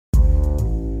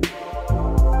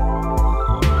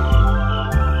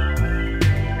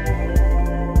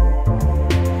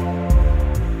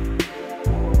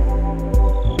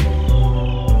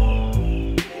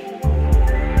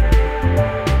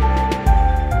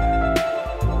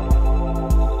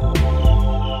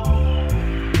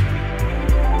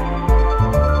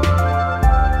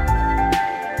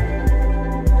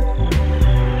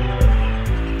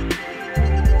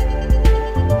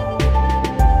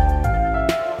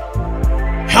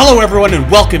Hello, everyone,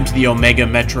 and welcome to the Omega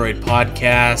Metroid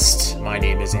Podcast. My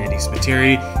name is Andy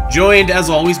Spiteri, joined, as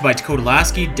always, by Dakota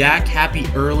Lasky. Dak, happy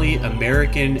early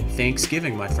American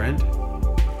Thanksgiving, my friend.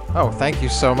 Oh, thank you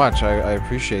so much. I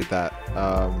appreciate that.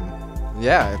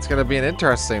 Yeah, it's going to be an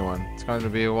interesting one. It's going to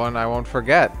be one I won't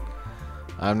forget.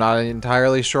 I'm not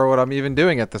entirely sure what I'm even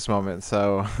doing at this moment,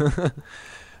 so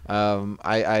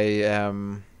I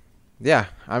am. Yeah,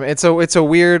 I mean it's a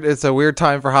weird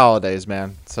time for holidays,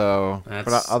 man. So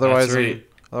otherwise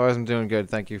I'm doing good.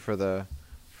 Thank you for the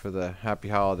happy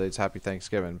holidays, happy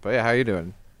Thanksgiving. But yeah, how you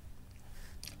doing?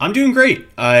 I'm doing great.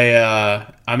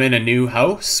 I'm in a new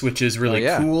house, which is really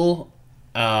cool.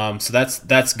 So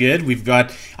that's good.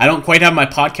 I don't quite have my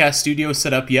podcast studio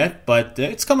set up yet, but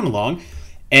it's coming along.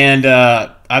 And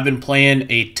I've been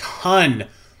playing a ton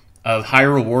of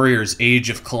Hyrule Warriors: Age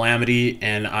of Calamity,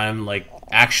 and I'm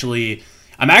actually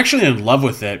in love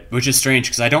with it, which is strange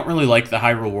because I don't really like the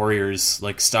Hyrule Warriors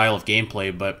style of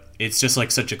gameplay, but it's just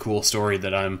such a cool story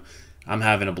that I'm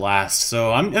having a blast.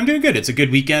 So I'm doing good. It's a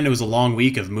good weekend. It was a long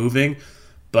week of moving,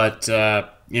 but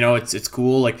it's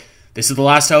cool. This is the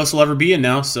last house we'll ever be in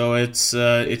now, so it's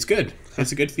good.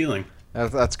 It's a good feeling.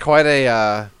 That's quite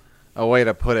a way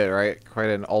to put it, right? Quite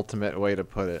an ultimate way to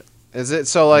put it. Is it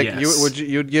so? Yes.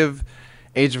 You'd give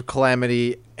Age of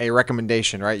Calamity a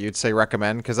recommendation, right? You'd say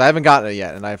recommend, because I haven't gotten it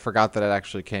yet, and I forgot that it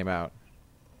actually came out.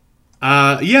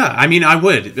 Yeah, I mean, I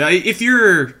would. If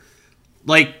you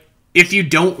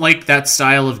don't like that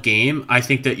style of game, I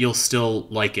think that you'll still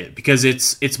like it, because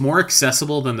it's more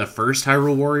accessible than the first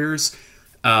Hyrule Warriors,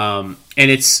 and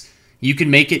you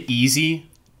can make it easy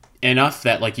enough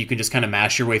that you can just kind of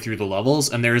mash your way through the levels,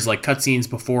 and there's cutscenes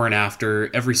before and after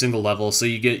every single level, so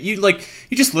you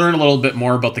just learn a little bit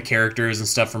more about the characters and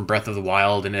stuff from Breath of the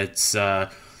Wild, and it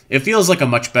feels like a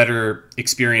much better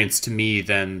experience to me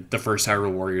than the first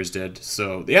Hyrule Warriors did.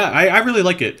 So yeah, I really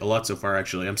like it a lot so far.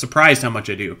 Actually, I'm surprised how much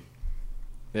I do.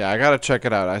 Yeah, I gotta check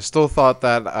it out. I still thought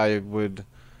that I would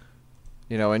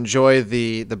enjoy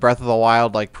the Breath of the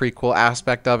Wild prequel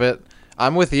aspect of it.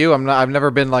 I'm with you. I've never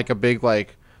been a big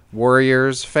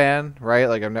Warriors fan, right?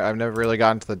 I've never really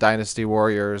gotten to the Dynasty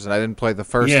Warriors, and I didn't play the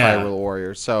first Hyrule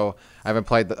Warriors, so I haven't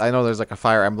played I know there's a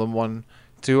Fire Emblem one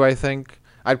too, I think.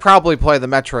 I'd probably play the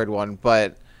Metroid one,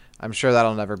 but I'm sure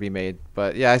that'll never be made.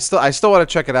 But yeah, I still want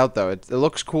to check it out though. It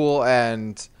looks cool,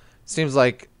 and seems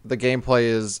like the gameplay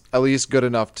is at least good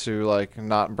enough to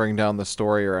not bring down the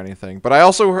story or anything. But I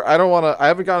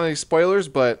haven't gotten any spoilers,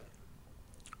 but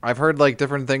I've heard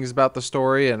different things about the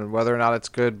story and whether or not it's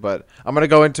good, but I'm going to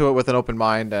go into it with an open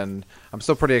mind, and I'm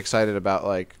still pretty excited about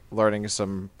learning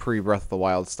some pre-Breath of the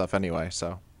Wild stuff anyway,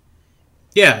 so.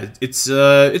 Yeah, it's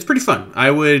pretty fun.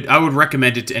 I would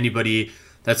recommend it to anybody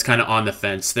that's kind of on the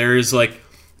fence. There's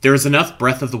enough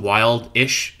Breath of the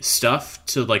Wild-ish stuff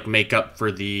to make up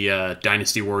for the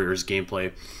Dynasty Warriors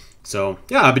gameplay. So,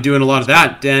 yeah, I've been doing a lot of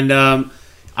that, and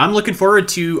I'm looking forward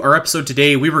to our episode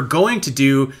today. We were going to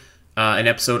do an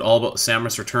episode all about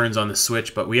Samus Returns on the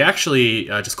Switch, but we actually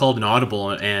just called an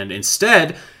audible, and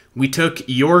instead we took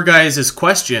your guys'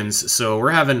 questions. So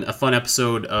we're having a fun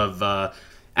episode of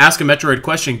Ask a Metroid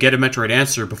Question, Get a Metroid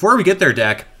Answer. Before we get there,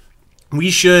 Dak,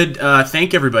 we should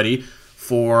thank everybody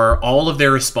for all of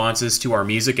their responses to our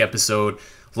music episode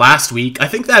last week. I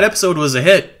think that episode was a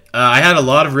hit. I had a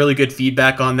lot of really good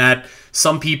feedback on that.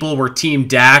 Some people were Team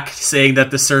Dak, saying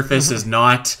that the surface is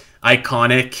not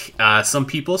iconic. Some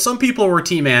people were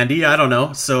Team Andy. I don't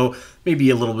know. So maybe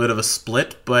a little bit of a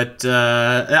split. But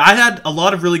I had a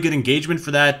lot of really good engagement for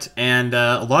that, and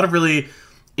a lot of really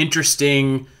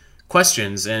interesting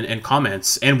questions and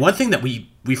comments. And one thing that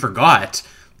we forgot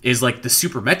is the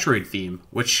Super Metroid theme,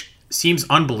 which seems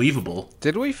unbelievable.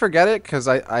 Did we forget it? Because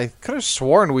I could have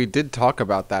sworn we did talk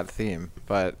about that theme,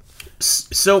 but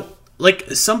so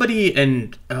somebody,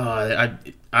 and I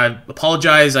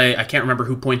apologize, I can't remember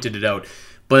who pointed it out,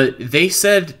 but they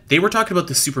said they were talking about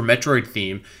the Super Metroid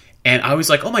theme, and I was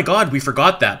like, oh my god, we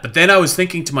forgot that. But then I was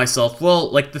thinking to myself, well,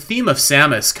 the theme of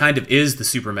Samus kind of is the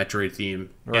Super Metroid theme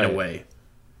in a way.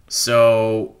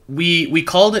 So we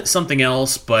called it something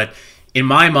else, but in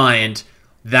my mind,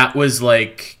 that was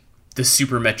the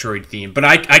Super Metroid theme. But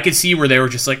I could see where they were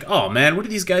just oh man, what are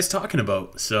these guys talking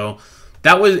about? So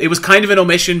it was kind of an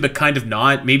omission, but kind of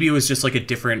not. Maybe it was just a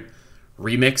different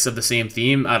remix of the same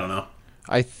theme. I don't know.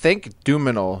 I think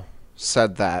Duminal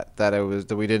said that it was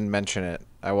that we didn't mention it,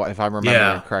 if I'm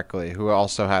remembering correctly, who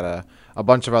also had a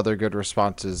bunch of other good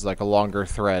responses, a longer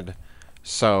thread.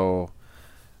 So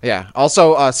yeah,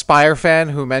 also a Spire fan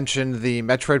who mentioned the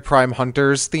Metroid Prime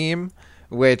Hunters theme,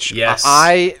 which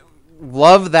I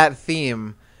love that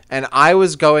theme, and I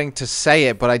was going to say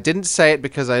it, but I didn't say it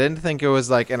because I didn't think it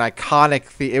was like an iconic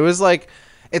theme. It was like,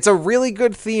 it's a really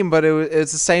good theme, but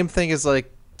it's the same thing as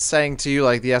like saying to you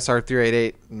like the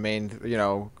SR388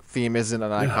 main, theme isn't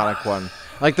an iconic one.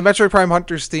 Like the Metroid Prime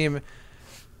Hunters theme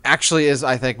actually is,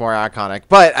 I think, more iconic,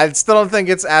 but I still don't think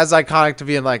it's as iconic to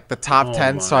be in like the top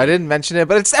 10. So I didn't mention it,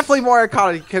 but it's definitely more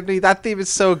iconic. That theme is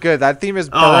so good. That theme is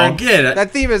burned. That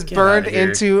theme is burned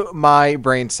into my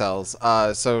brain cells.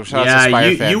 So shout out to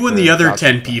Spire you and the other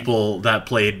 10 people that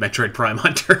played Metroid Prime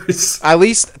Hunters. At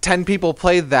least 10 people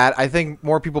played that. I think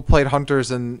more people played Hunters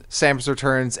than Samus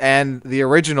Returns and the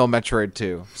original Metroid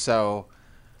 2. So.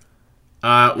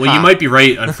 You might be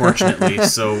right, unfortunately.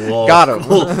 So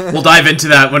we'll dive into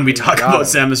that when we talk about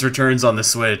Samus Returns on the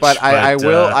Switch. But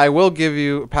I will give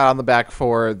you a pat on the back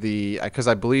for because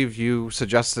I believe you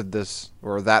suggested this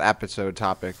or that episode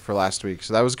topic for last week,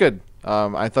 so that was good.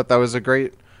 I thought that was a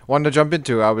great one to jump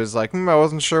into. I was like, I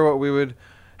wasn't sure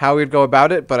how we'd go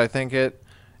about it, but I think it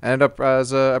ended up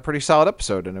as a pretty solid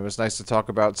episode, and it was nice to talk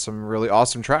about some really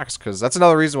awesome tracks because that's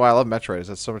another reason why I love Metroid. Is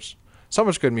that's so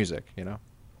much good music,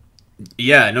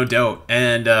 Yeah, no doubt.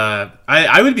 And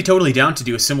I would be totally down to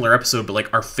do a similar episode, but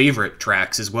like our favorite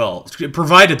tracks as well,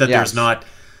 provided that there's not,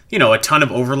 a ton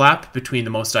of overlap between the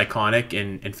most iconic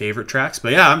and favorite tracks.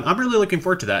 But yeah, I'm really looking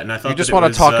forward to that. And I thought you just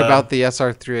want to talk about the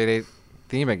SR388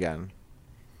 theme again.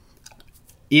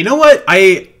 You know what?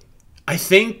 I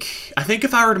think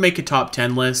if I were to make a top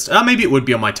 10 list, maybe it would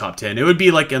be on my top 10. It would be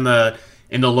like in the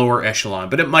lower echelon,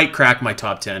 but it might crack my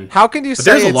top 10. How can you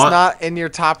say it's not in your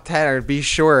top 10 or be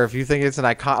sure if you think it's an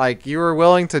icon? Like, you were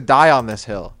willing to die on this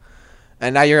hill.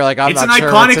 And now you're like, I'm not sure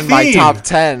it's in my top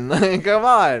 10. Come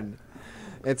on.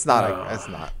 It's not. It's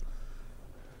not.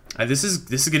 This is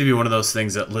going to be one of those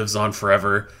things that lives on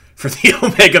forever for the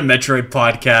Omega Metroid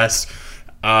podcast.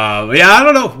 I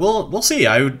don't know. We'll see.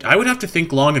 I would have to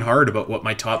think long and hard about what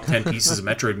my top 10 pieces of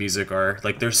Metroid music are.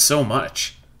 Like, there's so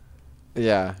much.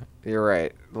 Yeah. You're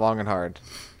right. Long and hard.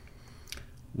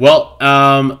 Well,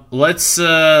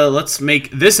 let's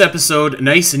make this episode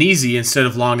nice and easy instead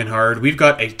of long and hard. We've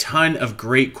got a ton of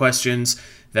great questions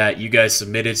that you guys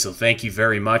submitted, so thank you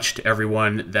very much to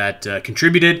everyone that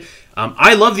contributed.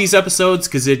 I love these episodes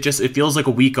because it feels like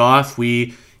a week off.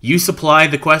 You supply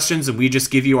the questions and we just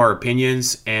give you our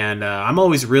opinions, and I'm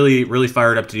always really, really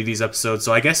fired up to do these episodes.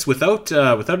 So I guess without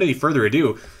any further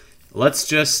ado, let's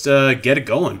just get it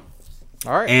going.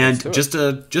 All right, and just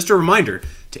a reminder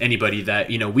to anybody that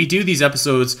we do these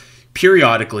episodes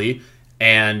periodically,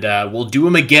 and we'll do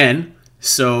them again.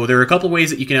 So there are a couple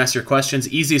ways that you can ask your questions.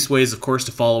 Easiest way is, of course,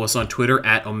 to follow us on Twitter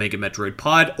at Omega Metroid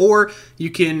Pod, or you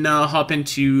can hop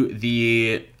into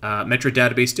the Metroid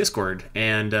Database Discord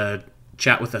and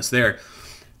chat with us there.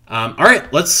 All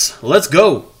right, let's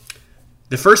go.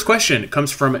 The first question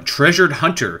comes from Treasured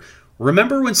Hunter.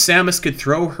 Remember when Samus could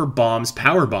throw her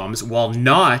power bombs, while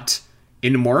not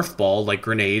in Morph Ball like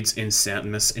grenades in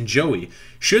Samus and Joey?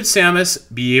 Should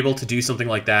Samus be able to do something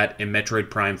like that in Metroid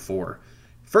Prime 4?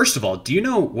 First of all, do you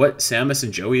know what Samus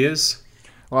and Joey is?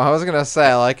 Well, I was gonna say,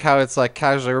 I like how it's like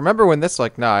casually. Remember when this?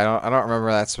 Like, no, I don't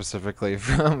remember that specifically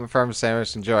from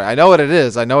Samus and Joey. I know what it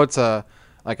is. I know it's a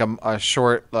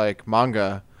short like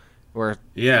manga where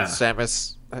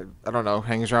Samus, I don't know,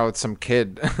 hangs around with some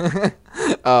kid.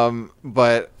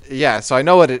 But yeah, so I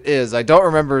know what it is. I don't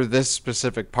remember this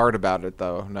specific part about it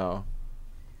though. No.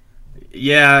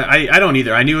 Yeah, I don't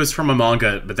either. I knew it was from a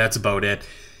manga, but that's about it.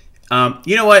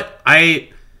 You know what?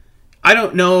 I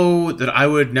don't know that I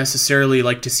would necessarily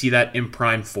like to see that in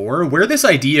Prime 4. Where this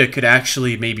idea could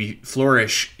actually maybe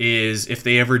flourish is if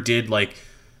they ever did like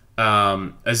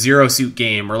a Zero Suit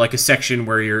game, or like a section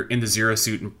where you're in the Zero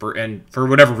Suit and for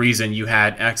whatever reason you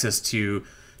had access to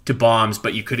bombs,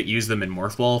 but you couldn't use them in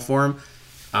Morph Ball form.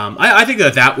 I think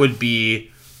that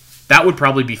would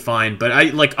probably be fine. But I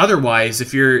like otherwise,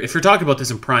 if you're talking about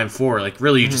this in Prime 4, like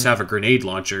really you just have a grenade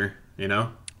launcher,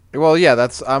 Well, yeah,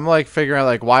 I'm like figuring out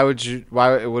like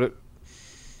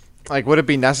would it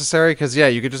be necessary? Because yeah,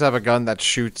 you could just have a gun that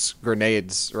shoots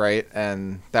grenades, right?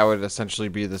 And that would essentially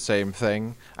be the same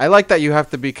thing. I like that you have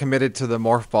to be committed to the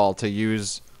Morph Ball to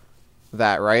use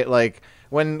that, right? Like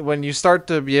when you start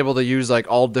to be able to use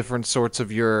like all different sorts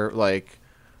of your like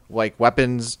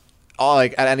weapons, all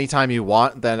like at any time you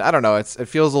want, then I don't know, it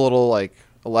feels a little like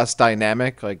less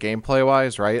dynamic, like gameplay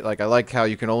wise, right? Like I like how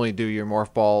you can only do your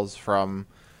Morph Balls from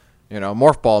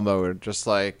Morph Ball mode, just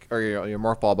like, or your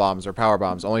Morph Ball bombs or power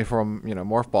bombs only from,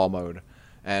 Morph Ball mode,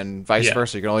 and vice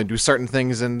versa. You can only do certain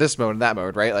things in this mode and that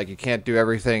mode, right? Like you can't do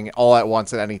everything all at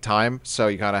once at any time. So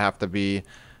you kind of have to be,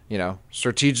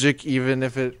 strategic, even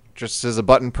if it just is a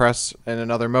button press in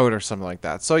another mode or something like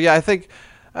that. So yeah, I think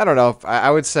I don't know. If,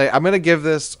 I would say I'm gonna give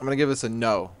this a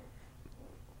no.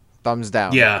 Thumbs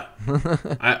down. Yeah,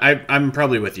 I'm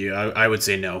probably with you. I would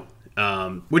say no,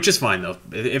 which is fine though.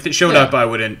 If it showed up, I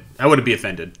wouldn't be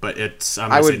offended. But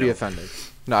I would be offended.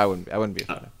 No, I wouldn't be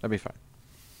offended. That'd be fine.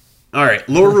 All right,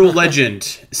 Lore Rule Legend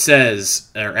says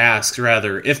or asks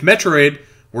rather, if Metroid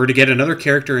were to get another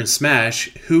character in Smash,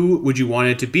 who would you want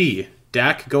it to be?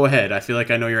 Dak, go ahead. I feel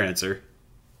like I know your answer.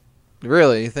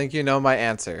 Really? You think you know my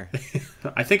answer?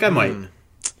 I think I might.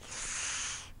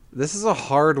 This is a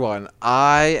hard one.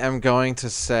 I am going to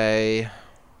say,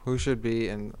 who should be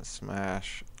in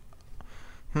Smash?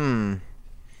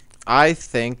 I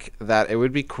think that it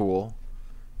would be cool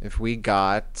if we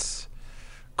got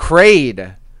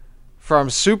Kraid from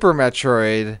Super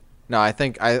Metroid. No, I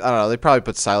think I don't know. They probably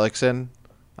put Sylix in.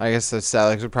 I guess the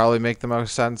Sylix would probably make the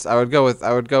most sense. I would go with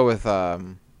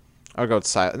Sylix.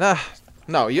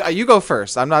 No, you go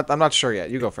first. I'm not sure yet.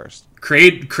 You go first.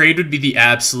 Kraid would be the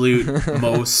absolute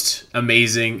most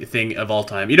amazing thing of all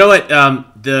time. You know what?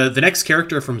 The next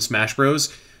character from Smash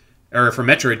Bros. Or from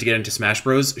Metroid to get into Smash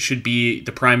Bros. Should be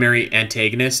the primary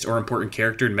antagonist or important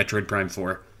character in Metroid Prime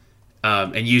 4.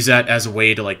 And use that as a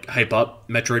way to like hype up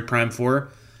Metroid Prime 4.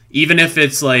 Even if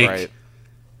it's like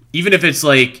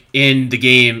in the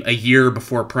game a year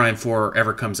before Prime 4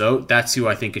 ever comes out, that's who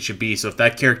I think it should be. So if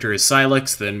that character is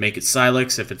Sylix, then make it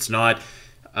Sylix. If it's not,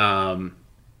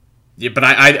 but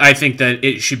I think that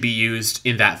it should be used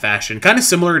in that fashion. Kind of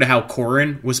similar to how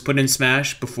Corrin was put in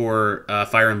Smash before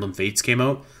Fire Emblem Fates came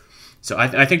out. So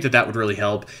I think that would really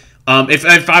help.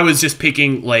 If I was just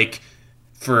picking like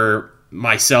for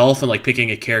myself and like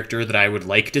picking a character that I would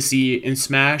like to see in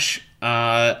Smash,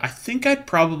 I think I'd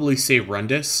probably say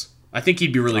Rundus. I think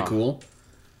he'd be really cool.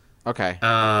 Okay.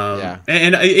 Yeah.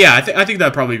 I think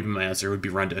that'd probably be my answer. Would be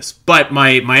Rundus. But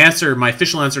my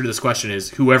official answer to this question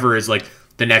is whoever is like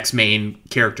the next main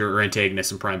character or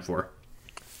antagonist in Prime 4.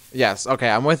 Yes. Okay,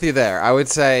 I'm with you there. I would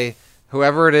say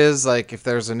whoever it is, like if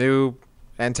there's a new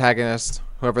antagonist,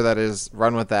 whoever that is,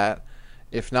 run with that.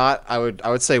 If not, I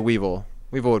would say Weevil.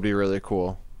 Weevil would be really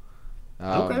cool.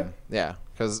 Okay. Yeah,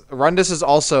 because Rundus is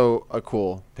also a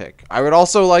cool pick. I would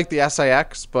also like the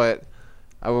SIX, but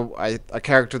a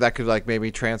character that could like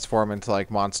maybe transform into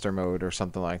like monster mode or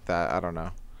something like that. I don't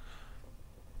know.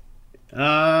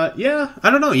 Yeah, I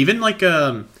don't know. Even like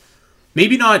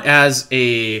maybe not as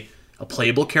a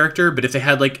playable character, but if they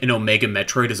had like an Omega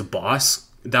Metroid as a boss,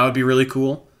 that would be really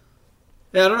cool.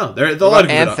 Yeah, I don't know. There's a lot of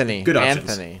good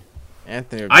options.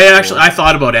 Anthony. I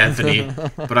thought about Anthony,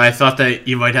 but I thought that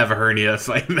you might have a hernia if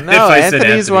I said Anthony.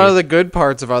 Anthony's one of the good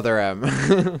parts of Other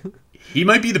M. He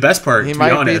might be the best part. He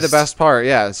might be the best part.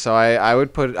 Yeah. So I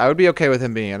would be okay with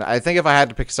him being in. I think if I had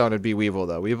to pick someone, it'd be Weevil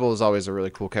though. Weevil is always a really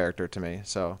cool character to me,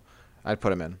 so I'd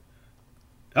put him in.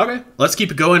 Okay, let's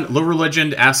keep it going. Lore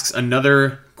Legend asks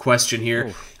another question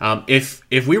here. If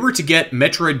we were to get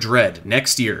Metroid Dread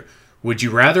next year, would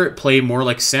you rather it play more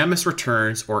like Samus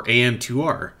Returns or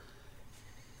AM2R?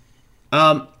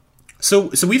 So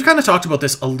we've kind of talked about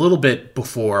this a little bit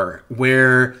before,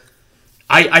 where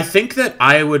I think that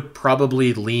I would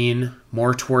probably lean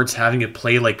more towards having it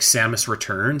play like Samus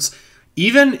Returns,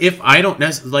 even if I don't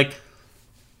necessarily like.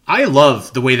 I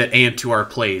love the way that AM2R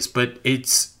plays, but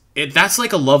that's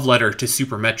like a love letter to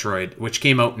Super Metroid, which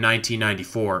came out in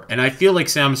 1994, and I feel like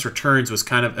Samus Returns was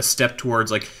kind of a step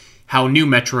towards like how new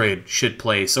Metroid should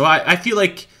play. So I feel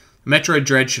like Metroid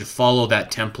Dread should follow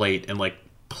that template and like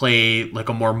play like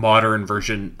a more modern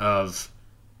version of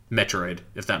Metroid,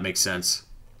 if that makes sense.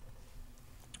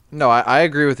 No, I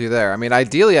agree with you there. I mean,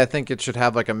 ideally, I think it should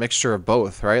have like a mixture of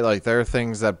both, right? Like there are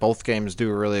things that both games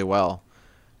do really well.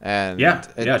 And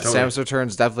totally. Samus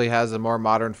Returns definitely has a more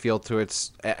modern feel to it.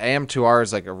 AM2R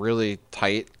is like a really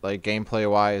tight, like gameplay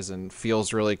wise, and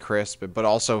feels really crisp, but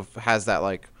also has that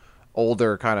like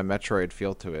older kind of Metroid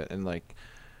feel to it, and like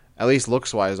at least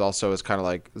looks wise also is kind of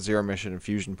like Zero Mission and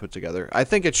Fusion put together. I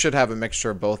think it should have a mixture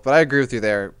of both, but I agree with you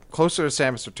there. Closer to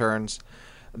Samus Returns.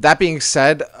 That being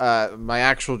said, my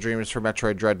actual dream is for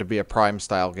Metroid Dread to be a Prime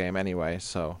style game anyway.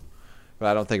 So, but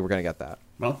I don't think we're gonna get that.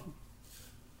 Well.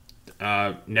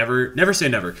 Never say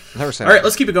never. Never say All right,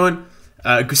 let's keep it going.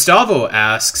 Gustavo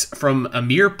asks, from a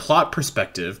mere plot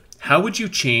perspective, how would you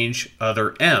change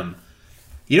Other M?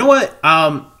 You know what,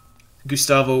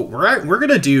 Gustavo,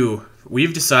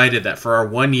 we've decided that for our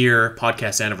 1 year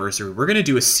podcast anniversary, we're going to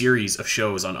do a series of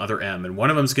shows on Other M, and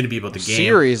one of them's going to be about the game.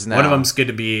 Series now. One of them's going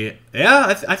to be,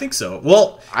 I think so.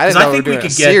 Well, I didn't know we were doing a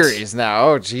series now.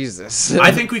 Oh, Jesus.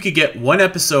 I think we could get one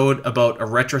episode about a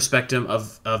retrospective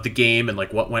of the game and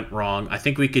like what went wrong. I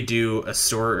think we could do a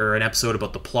story or an episode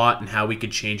about the plot and how we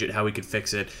could change it, how we could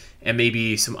fix it, and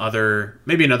maybe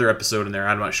another episode in there.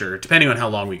 I'm not sure, depending on how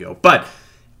long we go. But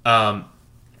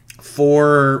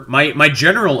for my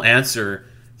general answer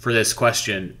for this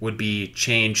question would be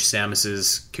change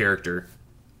Samus's character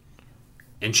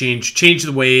and change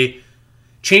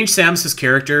Samus's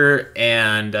character,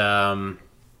 and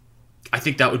I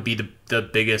think that would be the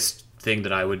biggest thing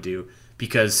that I would do,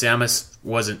 because Samus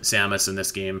wasn't Samus in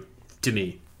this game to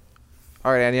me.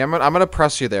 All right, Andy, I'm gonna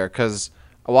press you there, because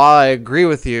while I agree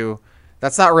with you,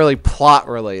 that's not really plot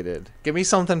related. Give me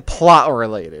something plot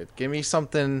related. Give me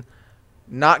something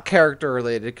not character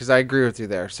related, because I agree with you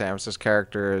there. Samus's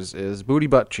character is booty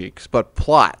butt cheeks, but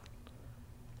plot.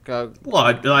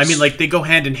 Well, I mean, like, they go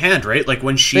hand in hand, right? Like,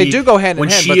 they do go hand in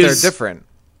hand, but they're different.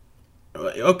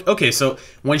 Okay, so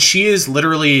when she is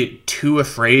literally too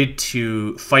afraid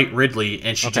to fight Ridley,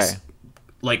 and she just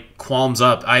like qualms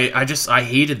up, I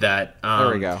hated that.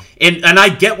 There we go. And I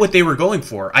get what they were going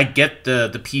for. I get the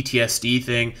PTSD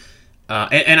thing,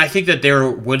 and I think that there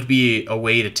would be a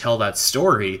way to tell that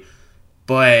story.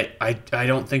 But I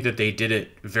don't think that they did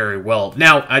it very well.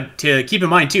 Now, to keep in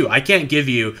mind, too, I can't give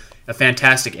you a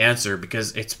fantastic answer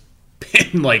because it's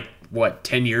been,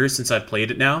 10 years since I've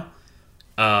played it now?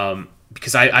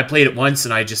 Because I played it once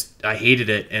and I hated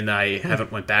it, and I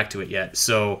haven't went back to it yet.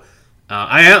 So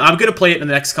I'm going to play it in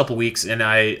the next couple weeks, and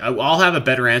I'll have a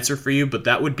better answer for you, but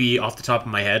that would be off the top of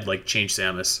my head, change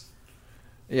Samus.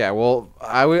 Yeah, well,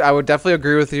 I would definitely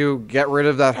agree with you. Get rid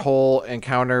of that whole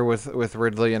encounter with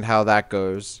Ridley and how that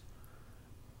goes.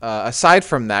 Aside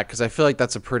from that, because I feel like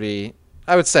that's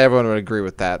I would say everyone would agree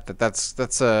with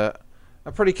that's a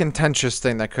pretty contentious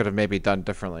thing that could have maybe done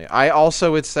differently. I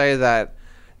also would say that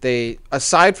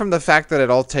aside from the fact that it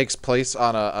all takes place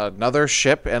on another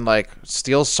ship and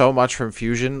steals so much from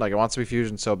Fusion, it wants to be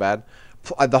Fusion so bad,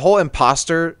 the whole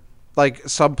imposter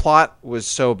subplot was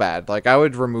so bad. I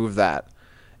would remove that.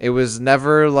 It was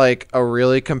never a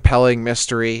really compelling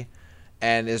mystery,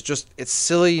 and it's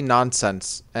silly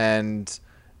nonsense, and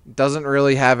doesn't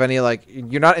really have any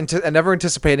you're not never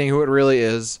anticipating who it really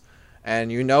is,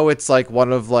 and it's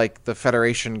one of the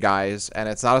Federation guys, and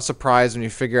it's not a surprise when you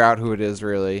figure out who it is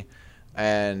really,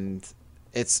 and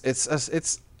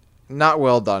it's not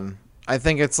well done. I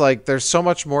think it's there's so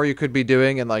much more you could be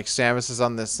doing, and Samus is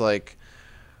on this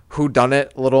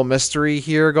whodunit little mystery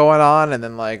here going on, and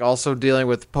then also dealing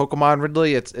with Pokemon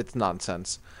Ridley. It's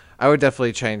nonsense. I would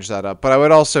definitely change that up, but I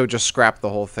would also just scrap the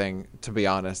whole thing, to be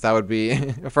honest. That would be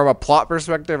from a plot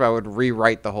perspective, I would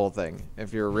rewrite the whole thing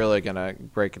if you're really gonna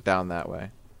break it down that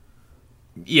way.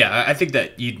 Yeah, I think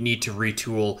that you'd need to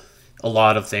retool a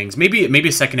lot of things. Maybe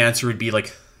a second answer would be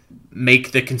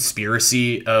make the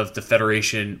conspiracy of the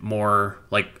Federation more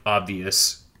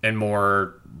obvious and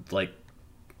more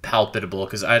palpable,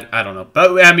 because I don't know,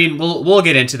 but I mean we'll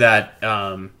get into that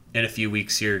in a few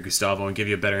weeks here, Gustavo, and give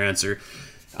you a better answer.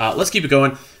 Let's keep it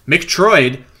going.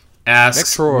 McTroyd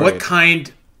asks, what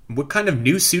kind of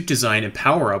new suit design and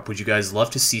power up would you guys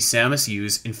love to see Samus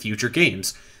use in future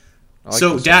games?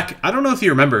 So Dak, I don't know if you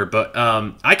remember, but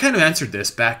I kind of answered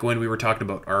this back when we were talking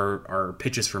about our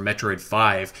pitches for Metroid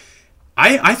 5.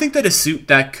 I think that a suit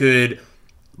that could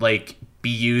be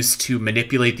used to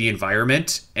manipulate the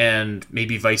environment, and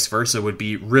maybe vice versa, would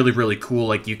be really, really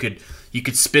cool. You could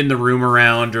spin the room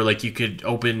around, or you could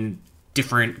open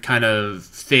different kind of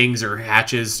things or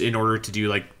hatches in order to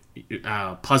do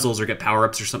puzzles or get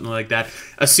power-ups or something like that.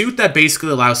 A suit that basically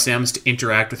allows Samus to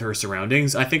interact with her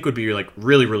surroundings, I think would be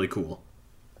really, really cool.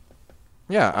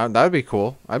 Yeah, that would be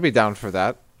cool. I'd be down for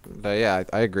that. Yeah,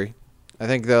 I agree. I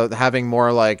think having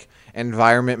more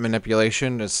environment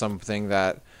manipulation is something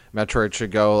that Metroid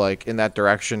should go in that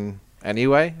direction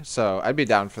anyway, so I'd be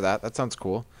down for that. That sounds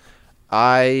cool.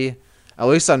 At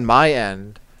least on my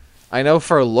end, I know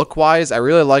for look-wise, I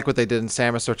really like what they did in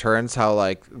Samus Returns,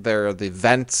 how there are the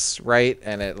vents, right?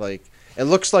 And it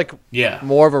looks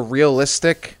more of a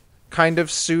realistic kind of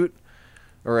suit,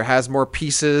 or it has more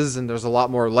pieces and there's a lot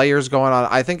more layers going on.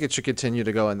 I think it should continue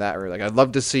to go in that route. I'd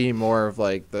love to see more of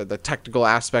the technical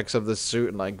aspects of the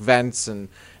suit, and vents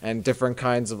and different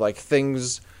kinds of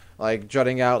things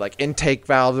jutting out, intake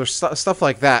valves or stuff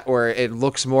like that, where it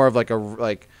looks more of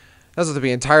doesn't have to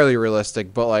be entirely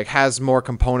realistic, but has more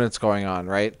components going on,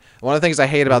 right? One of the things I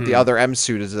hate about the other M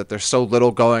suit is that there's so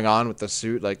little going on with the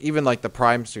suit. Even the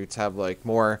Prime suits have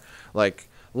more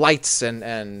lights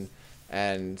and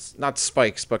not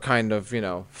spikes, but kind of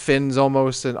fins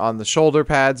almost on the shoulder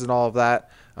pads and all of that.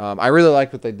 I really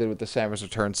like what they did with the Samus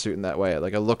Return suit in that way.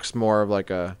 Like, it looks more of like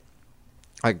the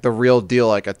real deal,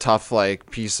 like a tough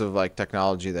like piece of like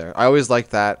technology there. I always like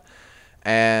that.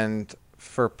 And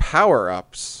for power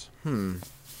ups,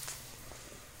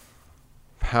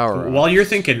 power ups. While you're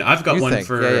thinking, I've got You one think.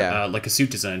 for Yeah. like a suit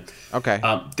design. Okay.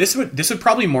 This would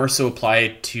probably more so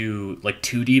apply to like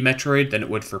 2D Metroid than it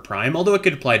would for Prime, although it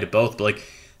could apply to both. But like,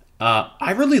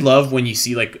 I really love when you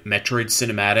see like Metroid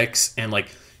cinematics and like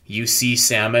you see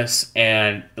Samus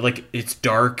and like it's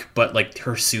dark, but like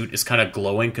her suit is kind of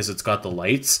glowing because it's got the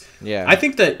lights. Yeah. I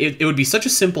think that it would be such a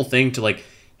simple thing to like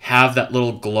have that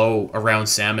little glow around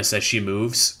Samus as she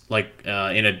moves, like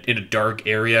in a dark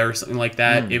area or something like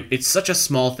that. It's such a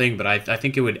small thing, but I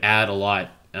think it would add a lot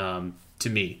to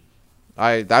me.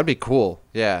 That'd be cool.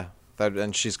 Yeah.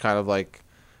 And she's kind of like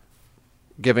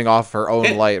giving off her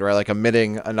own light, right? Like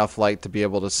emitting enough light to be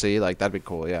able to see. Like, that'd be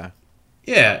cool. Yeah.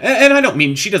 Yeah, and I don't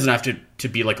mean she doesn't have to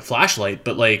be like a flashlight,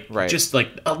 but like just like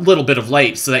a little bit of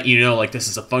light so that you know like this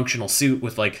is a functional suit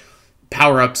with like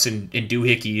power-ups and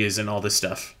doohickeys and all this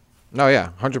stuff. No,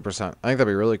 yeah, 100%. I think that'd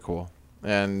be really cool.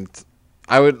 And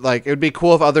I would like it would be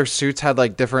cool if other suits had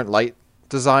like different light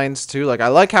designs too. Like, I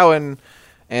like how in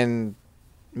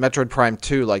Metroid Prime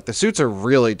 2, like the suits are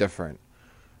really different.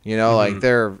 You know, like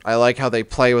I like how they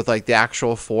play with like the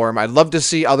actual form. I'd love to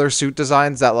see other suit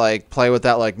designs that like play with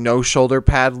that like no shoulder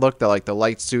pad look that like the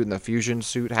light suit and the fusion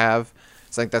suit have.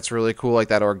 I think that's really cool, like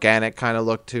that organic kind of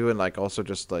look too, and like also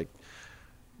just like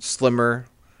slimmer,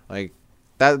 like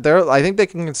that. I think they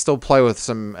can still play with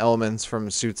some elements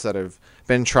from suits that have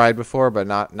been tried before, but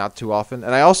not too often.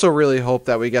 And I also really hope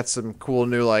that we get some cool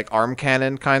new like arm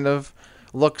cannon kind of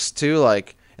looks too,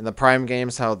 like in the Prime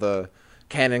games, how the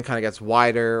cannon kind of gets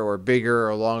wider or bigger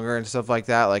or longer and stuff like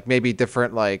that. Like maybe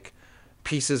different like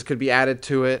pieces could be added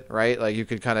to it, right? Like you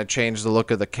could kind of change the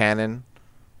look of the cannon.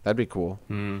 That'd be cool.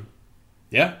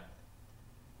 Yeah,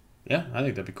 I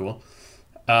think that'd be cool.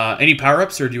 Any power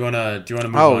ups, or do you wanna move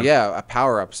on? Oh yeah,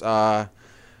 power ups. So I'm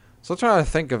trying to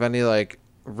think of any like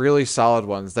really solid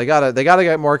ones. They gotta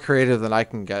get more creative than I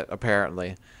can get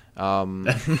apparently.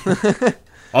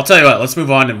 I'll tell you what. Let's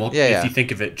move on, and Yeah. if you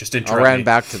think of it, just I'll interrupt ran me.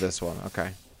 back to this one.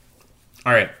 Okay.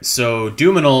 All right. So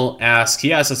Duminal asked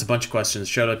us a bunch of questions.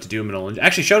 Shout out to Duminal, and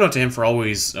actually shout out to him for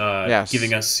always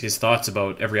giving us his thoughts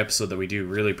about every episode that we do.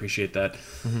 Really appreciate that.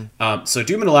 So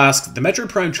Duminal asked, the Metroid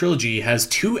Prime trilogy has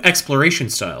 2 exploration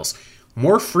styles: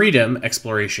 more freedom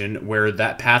exploration, where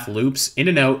that path loops in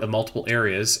and out of multiple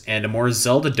areas, and a more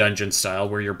Zelda dungeon style,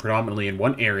 where you're predominantly in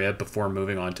one area before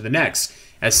moving on to the next,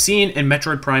 as seen in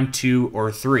Metroid Prime 2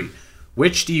 or 3.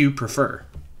 Which do you prefer?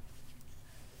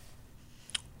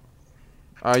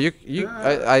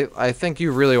 I think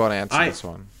you really want to answer this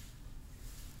one.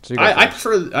 So I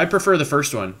prefer the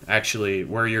first one, actually,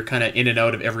 where you're kind of in and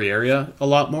out of every area a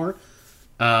lot more.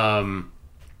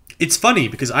 It's funny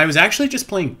because I was actually just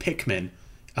playing Pikmin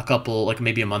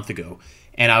maybe a month ago,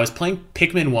 and I was playing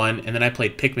Pikmin 1 and then I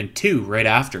played Pikmin 2 right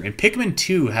after. And Pikmin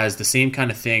 2 has the same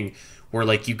kind of thing where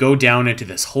like you go down into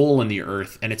this hole in the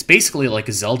earth and it's basically like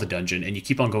a Zelda dungeon, and you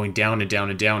keep on going down and down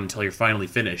and down until you're finally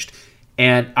finished.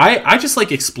 And I just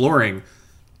like exploring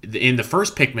in the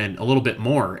first Pikmin a little bit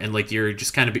more, and like you're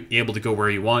just kind of able to go where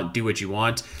you want, do what you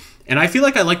want. And I feel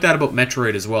like I like that about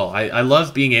Metroid as well. I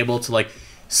love being able to like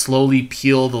slowly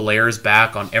peel the layers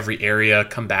back on every area,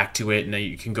 come back to it, and then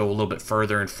you can go a little bit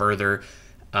further and further.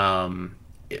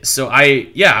 So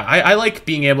I like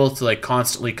being able to like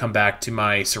constantly come back to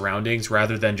my surroundings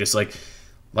rather than just like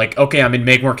okay, I'm in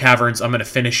Magmore Caverns, I'm gonna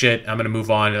finish it, I'm gonna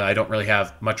move on, and I don't really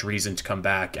have much reason to come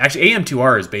back. Actually,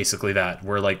 AM2R is basically that,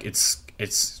 where like it's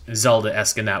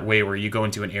Zelda-esque in that way, where you go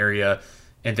into an area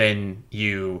and then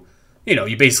you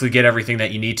basically get everything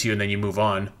that you need to, and then you move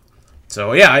on.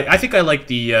 So yeah, I think I like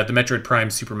the Metroid Prime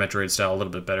Super Metroid style a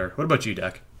little bit better. What about you,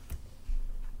 Dak?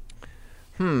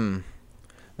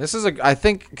 This is I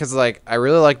think because like I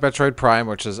really like Metroid Prime,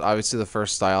 which is obviously the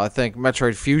first style. I think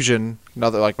Metroid Fusion,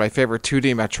 another like my favorite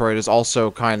 2D Metroid, is also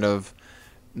kind of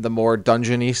the more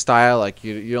dungeony style. Like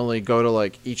you only go to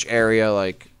like each area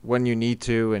like when you need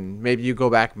to, and maybe you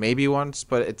go back maybe once.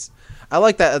 But I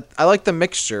like that. I like the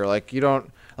mixture. Like you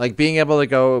don't like being able to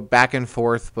go back and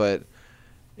forth, but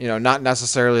not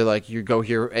necessarily like you go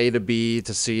here A to B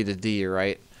to C to D,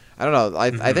 right? I don't know.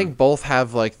 I think both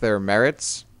have like their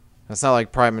merits. It's not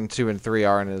like Prime 2 and 3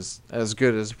 aren't as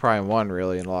good as Prime 1,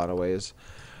 really, in a lot of ways.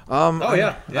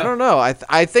 I don't know.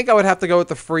 I think I would have to go with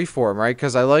the freeform, right?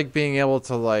 Because I like being able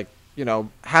to, like,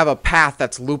 have a path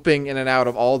that's looping in and out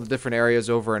of all the different areas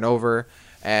over and over,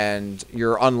 and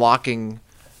you're unlocking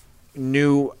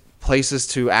new places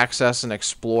to access and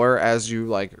explore as you,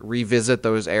 like, revisit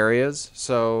those areas.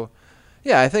 So,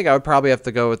 Yeah, I think I would probably have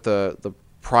to go with the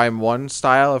Prime 1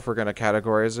 style if we're going to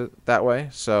categorize it that way.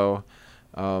 So,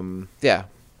 yeah,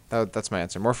 that's my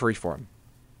answer. More freeform.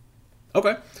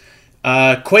 Okay.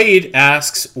 Quaid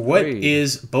asks, what Quaid.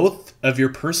 is both of your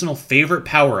personal favorite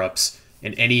power-ups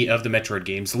in any of the Metroid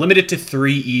games? Limited to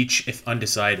 3 each if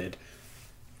undecided.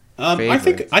 I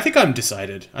think I'm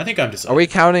decided. Are we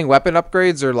counting weapon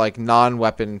upgrades or like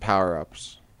non-weapon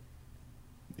power-ups?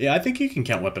 Yeah, I think you can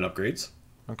count weapon upgrades.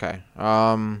 Okay.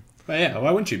 But yeah, why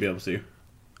wouldn't you be able to?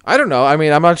 I don't know. I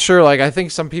mean, I'm not sure. Like, I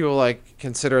think some people like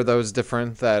consider those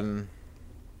different than,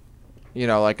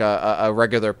 like a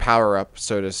regular power up,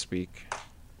 so to speak,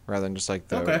 rather than just like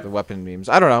the weapon beams.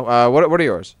 I don't know. What are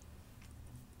yours?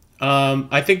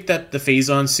 I think that the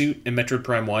Phazon suit in Metroid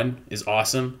Prime 1 is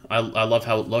awesome. I love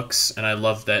how it looks, and I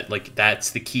love that like that's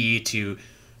the key to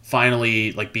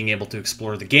finally like being able to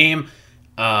explore the game.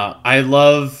 I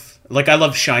love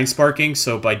shine sparking,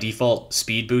 so by default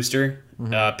speed booster.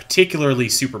 Particularly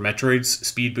Super Metroid's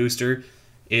speed booster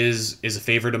is a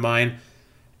favorite of mine.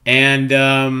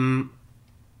 And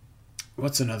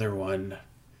what's another one?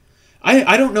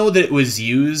 I don't know that it was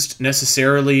used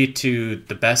necessarily to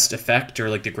the best effect or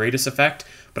like the greatest effect,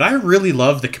 but I really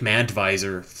love the command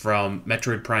visor from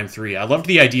Metroid Prime 3. I loved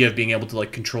the idea of being able to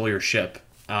like control your ship.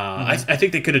 I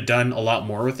think they could have done a lot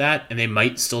more with that, and they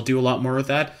might still do a lot more with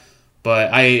that.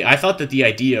 But I thought that the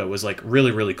idea was like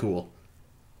really, really cool.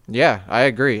 Yeah, I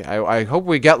agree. I hope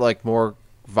we get like more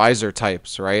visor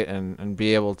types, right? And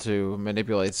be able to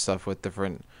manipulate stuff with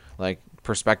different like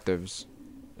perspectives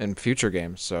in future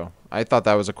games. So I thought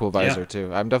that was a cool visor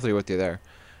too. I'm definitely with you there.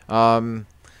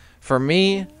 For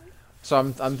me, so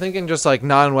I'm thinking just like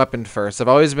non-weapon first. I've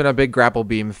always been a big grapple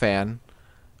beam fan.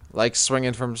 Like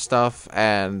swinging from stuff,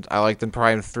 and I liked in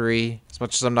Prime 3 as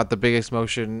much as I'm not the biggest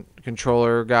motion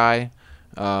controller guy.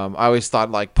 I always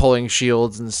thought like pulling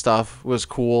shields and stuff was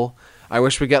cool. I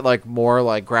wish we get like more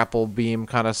like grapple beam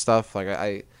kind of stuff. Like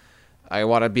I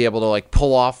want to be able to like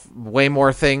pull off way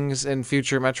more things in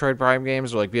future Metroid Prime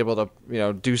games, or like be able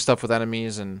to do stuff with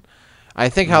enemies. And I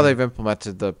think how they've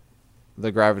implemented the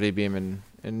gravity beam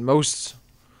in most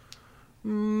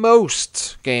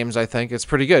games, I think it's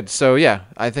pretty good. So yeah,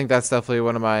 I think that's definitely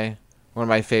one of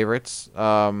my favorites.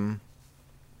 What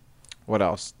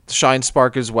else? Shine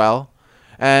Spark as well.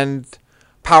 And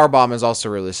Power Bomb is also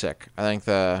really sick. I think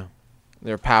their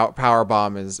Power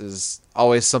Bomb is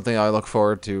always something I look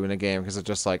forward to in a game because it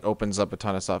just like opens up a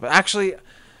ton of stuff. Actually,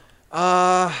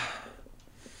 can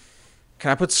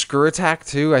I put Screw Attack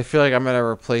too? I feel like I'm gonna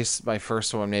replace my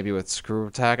first one maybe with Screw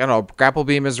Attack. I don't know. Grapple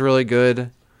Beam is really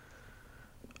good.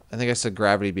 I think I said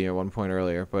Gravity Beam at one point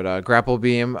earlier, but Grapple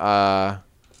Beam.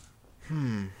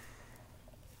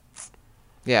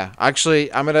 Yeah,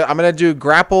 actually, I'm gonna do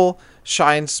Grapple,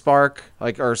 Shine Spark,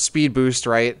 or Speed Boost,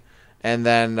 right? And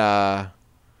then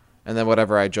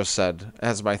whatever I just said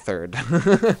as my third.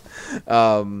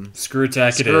 Screw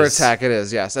Attack. Screw Attack. It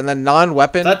is, yes. And then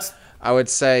non-weapon. I would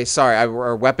say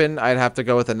or weapon. I'd have to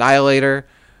go with Annihilator,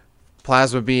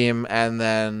 Plasma Beam, and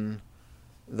then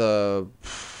the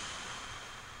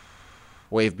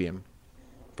Wave Beam.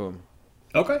 Boom.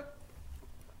 Okay.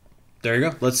 There you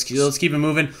go. Let's keep it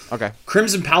moving. Okay.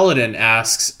 Crimson Paladin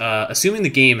asks, assuming the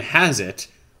game has it,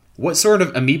 what sort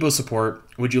of amiibo support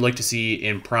would you like to see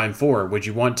in Prime 4? Would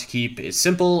you want to keep it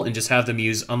simple and just have them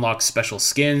use unlock special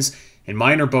skins and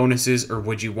minor bonuses, or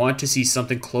would you want to see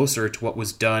something closer to what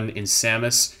was done in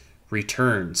Samus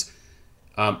Returns?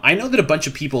 I know that a bunch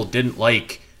of people didn't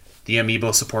like the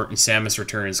amiibo support in Samus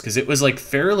Returns because it was like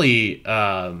fairly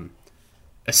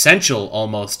essential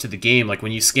almost to the game. Like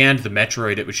when you scanned the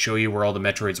Metroid, it would show you where all the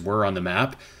Metroids were on the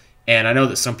map. And I know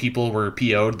that some people were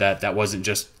PO'd that wasn't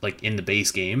just like in the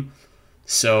base game.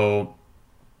 So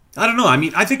I don't know. I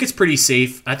mean, I think it's pretty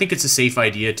safe. I think it's a safe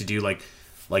idea to do like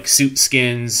suit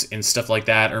skins and stuff like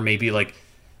that, or maybe like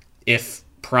if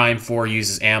Prime 4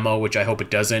 uses ammo, which I hope it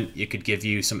doesn't, it could give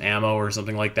you some ammo or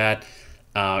something like that,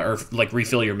 or like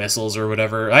refill your missiles or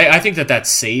whatever. I think that's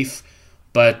safe,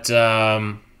 but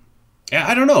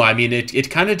I don't know. I mean, it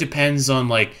kind of depends on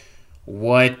like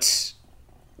what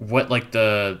like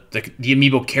the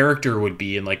amiibo character would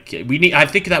be, and like I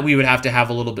think that we would have to have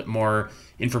a little bit more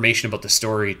information about the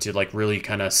story to like really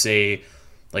kind of say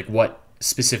like what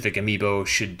specific amiibo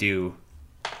should do.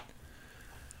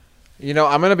 I'm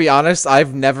gonna be honest.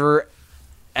 I've never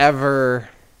ever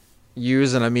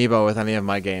used an amiibo with any of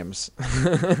my games.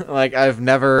 Like I've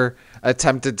never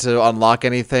attempted to unlock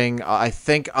anything. I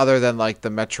think other than like the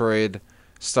Metroid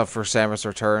stuff for Samus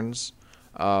Returns.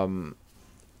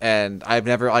 And I've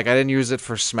never I didn't use it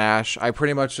for Smash. I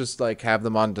pretty much just like have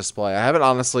them on display. I haven't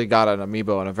honestly got an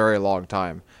amiibo in a very long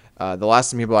time. The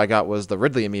last amiibo I got was the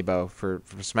Ridley amiibo for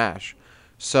Smash.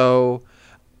 So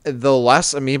the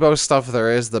less amiibo stuff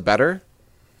there is, the better,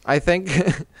 I think.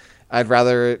 I'd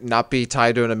rather not be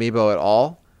tied to an amiibo at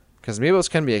all, because amiibos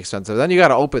can be expensive. Then you got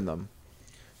to open them.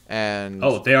 And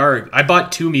they are. I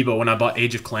bought 2 amiibo when I bought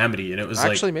Age of Calamity, and it was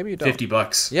actually maybe you don't.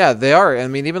 $50. Yeah, they are. I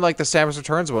mean, even like the Samus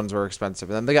Returns ones were expensive,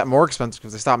 and then they got more expensive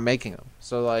because they stopped making them.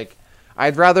 So like,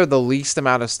 I'd rather the least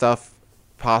amount of stuff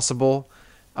possible.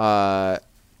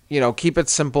 Keep it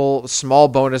simple, small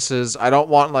bonuses. I don't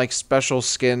want like special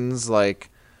skins, like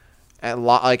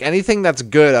anything that's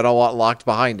good. I don't want locked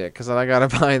behind it, because then I gotta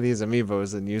buy these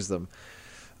amiibos and use them.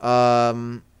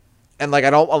 And like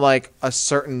I don't want like a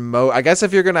certain mode. I guess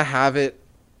if you're gonna have it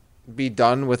be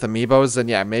done with amiibos, then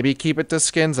yeah, maybe keep it to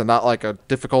skins and not like a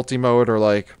difficulty mode or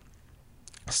like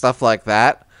stuff like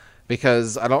that,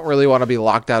 because I don't really want to be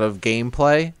locked out of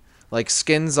gameplay. Like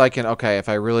skins, I can, okay, if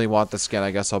I really want the skin,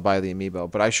 I guess I'll buy the amiibo,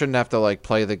 but I shouldn't have to like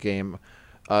play the game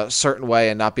a certain way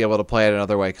and not be able to play it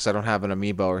another way because I don't have an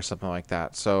amiibo or something like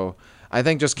that. So I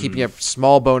think just keeping it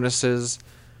small bonuses,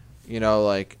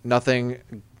 like nothing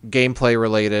gameplay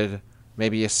related,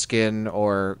 maybe a skin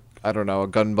or I don't know, a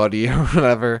gun buddy or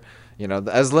whatever,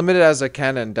 as limited as I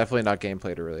can, and definitely not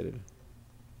gameplay related.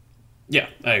 Yeah,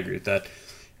 I agree with that.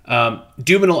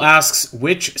 Duminal asks,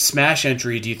 which Smash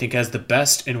entry do you think has the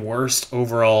best and worst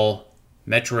overall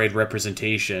Metroid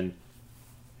representation?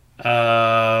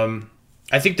 I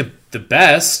think the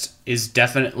best is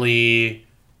definitely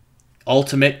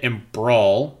Ultimate and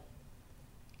Brawl,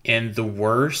 and the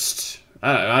worst,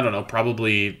 I don't know,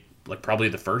 probably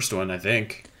the first one, I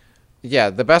think. Yeah,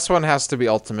 the best one has to be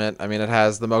Ultimate. I mean, it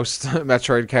has the most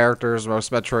Metroid characters,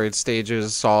 most Metroid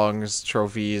stages, songs,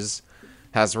 trophies.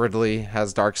 Has Ridley,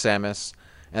 has Dark Samus,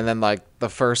 and then like the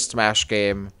first Smash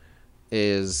game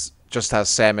just has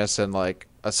Samus and like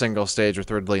a single stage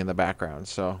with Ridley in the background.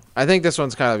 So I think this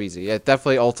one's kind of easy. Yeah,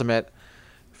 definitely Ultimate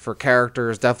for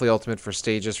characters, definitely Ultimate for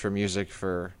stages, for music,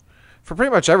 for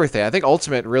pretty much everything. I think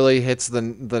Ultimate really hits the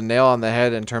nail on the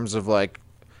head in terms of like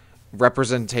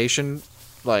representation,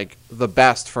 like the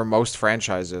best for most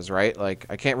franchises, right? Like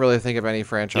I can't really think of any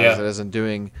franchise that isn't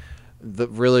doing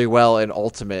really well in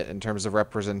Ultimate in terms of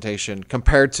representation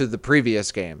compared to the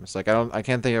previous games. Like I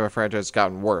can't think of a franchise that's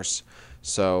gotten worse.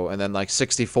 So, and then like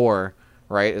 64,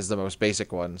 right, is the most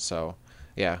basic one. So,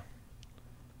 yeah.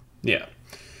 Yeah.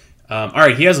 All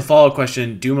right, he has a follow-up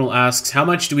question. Doomal asks, how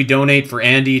much do we donate for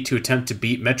Andy to attempt to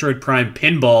beat Metroid Prime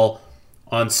Pinball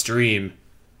on stream?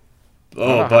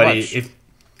 Oh, buddy,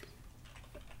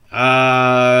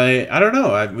 I don't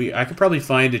know. I could probably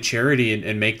find a charity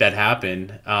and make that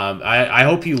happen. I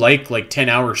hope you like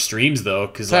 10-hour streams though,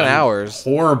 because 10 hours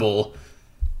horrible.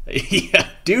 Yeah,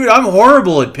 dude, I'm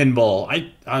horrible at pinball.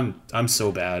 I'm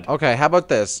so bad. Okay, how about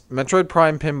this? Metroid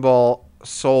Prime Pinball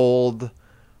sold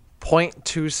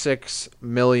 0.26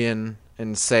 million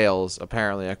in sales,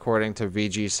 apparently, according to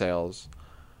VG sales.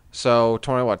 So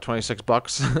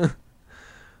 $26?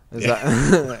 Is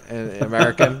that in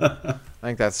American? I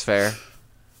think that's fair.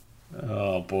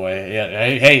 Oh boy, yeah.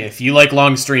 Hey, if you like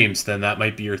long streams, then that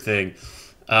might be your thing.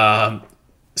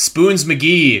 Spoons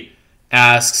McGee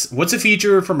asks, "What's a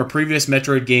feature from a previous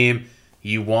Metroid game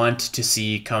you want to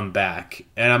see come back?"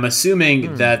 And I'm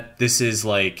assuming that this is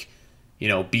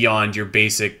beyond your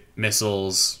basic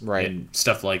missiles and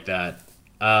stuff like that.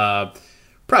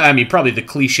 Probably the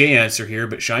cliche answer here,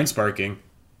 but shine sparking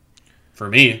for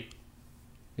me.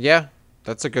 Yeah,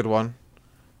 that's a good one.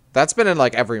 That's been in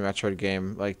every Metroid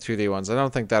game, 2D ones. I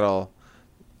don't think that'll.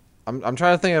 I'm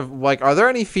trying to think of are there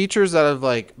any features that have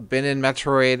been in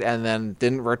Metroid and then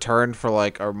didn't return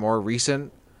for a more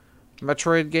recent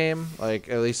Metroid game, at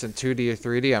least in 2D or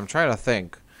 3D? I'm trying to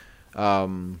think.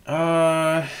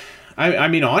 I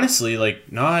mean honestly,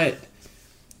 not.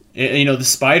 The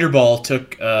Spider Ball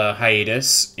took a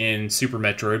hiatus in Super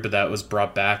Metroid, but that was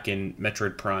brought back in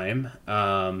Metroid Prime.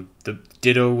 The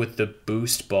ditto with the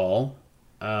Boost Ball.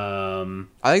 I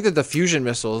think that the fusion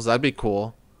missiles, that'd be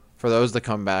cool for those to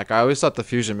come back. I always thought the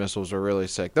fusion missiles were really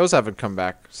sick. Those haven't come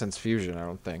back since Fusion, I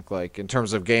don't think, in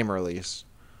terms of game release.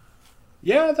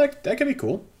 Yeah, that could be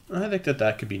cool. I think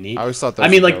that could be neat. I always thought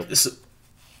that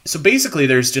so basically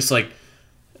there's just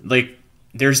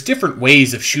there's different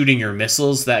ways of shooting your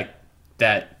missiles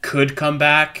that could come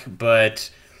back, but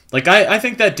I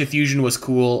think that diffusion was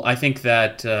cool. I think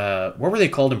that what were they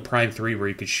called in Prime 3 where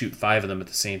you could shoot 5 of them at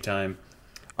the same time?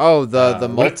 Oh, the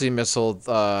multi-missile,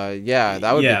 yeah,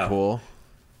 that would be cool.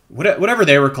 Whatever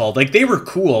they were called, they were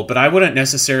cool, but I wouldn't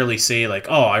necessarily say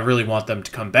oh, I really want them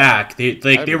to come back.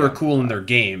 They were cool in their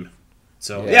game.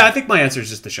 So yeah, I think my answer is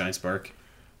just the Shine Spark.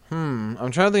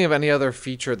 I'm trying to think of any other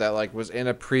feature that like was in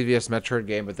a previous Metroid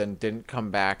game but then didn't come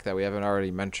back that we haven't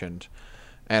already mentioned.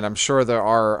 And I'm sure there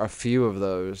are a few of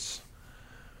those.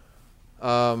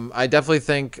 I definitely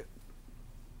think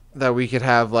that we could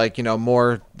have like,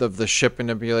 more of the ship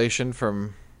manipulation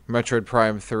from Metroid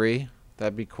Prime 3.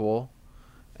 That'd be cool.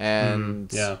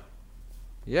 And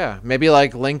yeah, maybe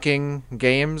like linking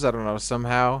games, I don't know,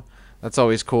 somehow. That's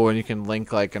always cool when you can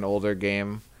link like an older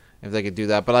game, if they could do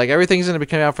that. But like everything's going to be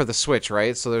coming out for the Switch,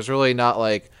 right? So there's really not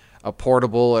like a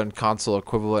portable and console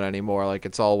equivalent anymore. Like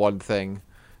it's all one thing.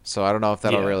 So I don't know if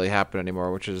that'll really happen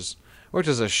anymore, which is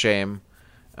a shame.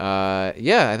 I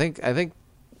think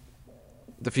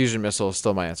the fusion missile is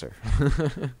still my answer.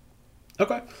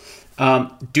 Okay.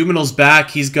 Duminal's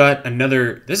back. He's got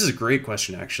another. This is a great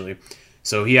question, actually.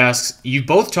 So he asks, you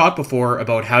both talked before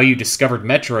about how you discovered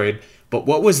Metroid, but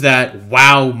what was that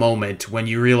wow moment when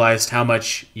you realized how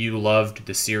much you loved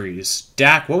the series?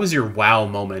 Dak, what was your wow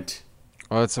moment?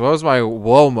 Well, what was my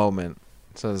whoa moment?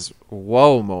 It says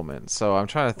whoa moment. So I'm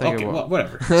trying to think of well,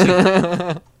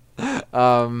 whatever.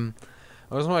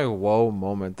 What was my whoa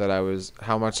moment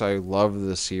how much I loved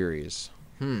the series?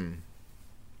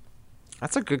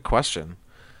 That's a good question.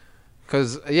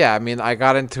 Because, I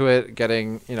got into it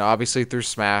getting, obviously through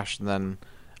Smash, and then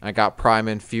I got Prime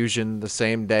and Fusion the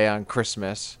same day on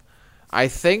Christmas. I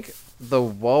think the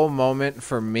whoa moment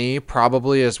for me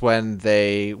probably is when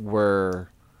they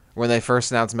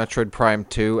first announced Metroid Prime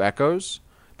 2 Echoes,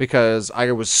 because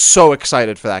I was so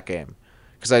excited for that game.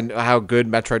 Because I know how good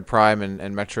Metroid Prime and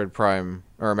Metroid Prime,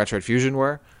 or Metroid Fusion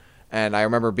were. And I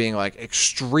remember being, like,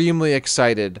 extremely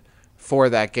excited for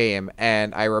that game.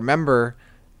 And I remember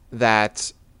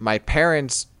that my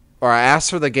parents, or I asked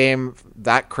for the game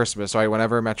that Christmas, right,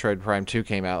 whenever Metroid Prime 2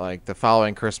 came out, like the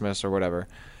following Christmas or whatever,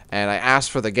 and I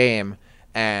asked for the game,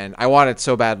 and I wanted it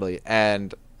so badly,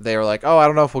 and they were like, oh, I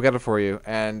don't know if we'll get it for you,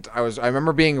 and I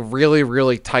remember being really,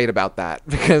 really tight about that,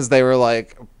 because they were,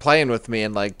 like, playing with me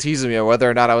and, like, teasing me whether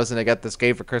or not I was going to get this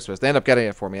game for Christmas. They ended up getting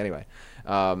it for me anyway.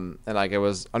 And like it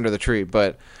was under the tree,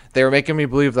 but they were making me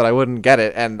believe that I wouldn't get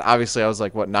it, and obviously I was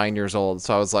like 9 years old,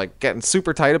 so I was like getting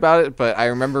super tight about it. But I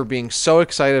remember being so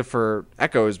excited for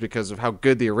Echoes because of how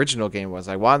good the original game was.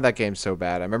 I wanted that game so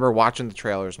bad. I remember watching the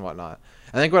trailers and whatnot.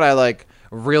 I think when I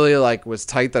really was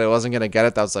tight that I wasn't gonna get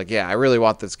it, that was like, yeah, I really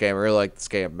want this game. I really like this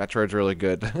game. Metroid's really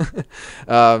good.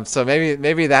 So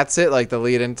maybe that's it, like the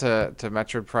lead into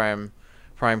Metroid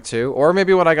Prime 2, or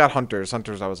maybe when I got Hunters,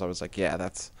 I was like, yeah,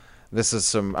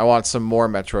 I want some more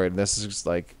Metroid. This is just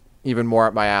like even more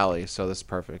up my alley, so this is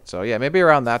perfect. So yeah, maybe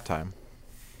around that time.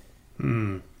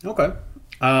 Okay.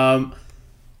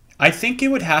 I think it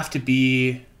would have to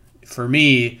be, for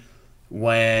me,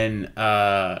 when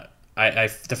I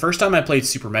the first time I played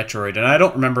Super Metroid, and I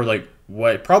don't remember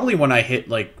probably when I hit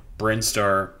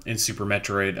Brinstar in Super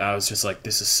Metroid, I was just like,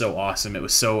 this is so awesome. It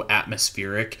was so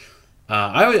atmospheric.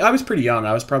 I was pretty young.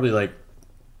 I was probably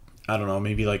I don't know,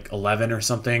 maybe 11 or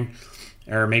something,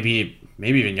 or maybe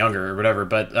even younger or whatever.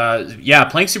 But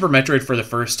playing Super Metroid for the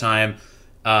first time,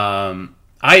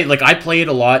 I played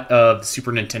a lot of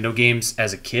Super Nintendo games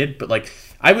as a kid, but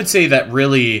I would say that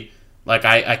really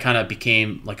I kind of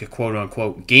became a quote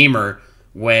unquote gamer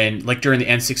when during the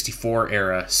N64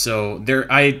 era. So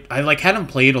I hadn't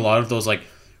played a lot of those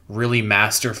really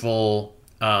masterful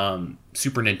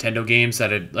Super Nintendo games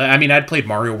that I'd played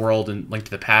Mario World and Link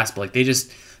to the Past, but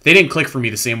they didn't click for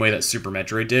me the same way that Super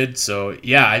Metroid did. So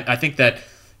yeah, I think that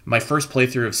my first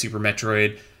playthrough of Super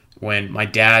Metroid, when my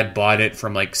dad bought it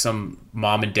from some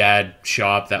mom and dad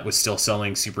shop that was still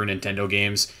selling Super Nintendo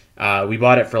games, we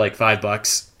bought it for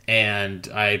 $5, and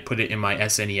I put it in my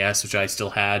SNES, which I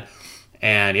still had.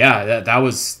 And yeah, that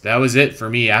was it for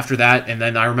me after that. And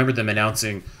then I remember them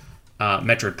announcing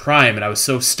Metroid Prime, and I was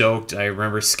so stoked. I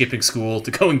remember skipping school to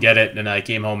go and get it, and I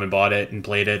came home and bought it and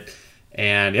played it.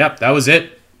 And yeah, that was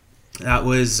it. That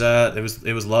was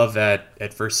it was love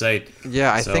at first sight.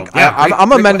 Yeah,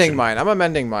 I'm amending mine. I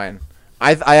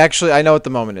know what the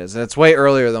moment is, and it's way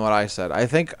earlier than what I said. I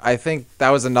think that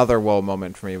was another whoa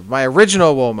moment for me. My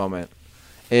original whoa moment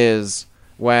is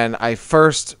when I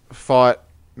first fought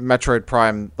Metroid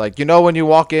Prime. When you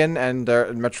walk in and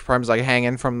Metroid Prime's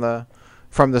hanging from the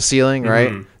ceiling, right?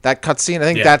 Mm-hmm. That cutscene. I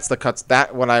think that's the cuts.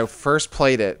 That when I first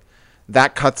played it.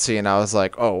 That cutscene, I was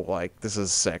like, oh, this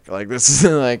is sick. This is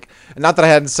not that I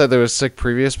hadn't said that it was sick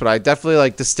previous, but I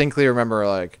definitely distinctly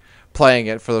remember playing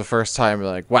it for the first time.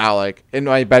 Wow, in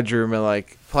my bedroom and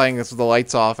playing this with the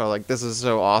lights off. I was this is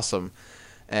so awesome,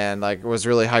 and was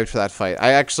really hyped for that fight.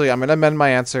 I'm gonna amend my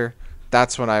answer.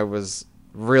 That's when I was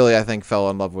really, I think, fell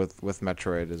in love with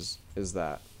Metroid. Is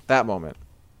that moment?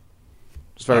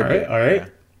 It's very big. All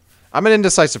right. I'm an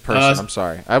indecisive person. I'm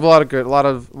sorry. I have a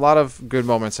lot of good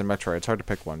moments in Metroid. It's hard to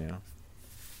pick one, you know.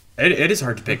 It is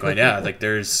hard to pick one. Yeah, like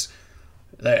there's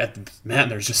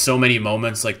just so many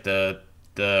moments. Like the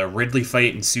Ridley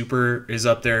fight in Super is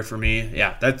up there for me.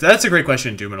 Yeah, that's a great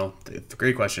question, Duminal.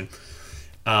 Great question.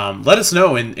 Let us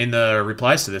know in the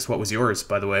replies to this. What was yours,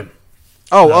 by the way?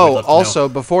 Also,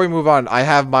 before we move on, I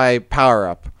have my power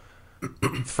up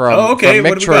from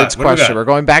Mictroid's question. We're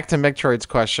going back to Mictroid's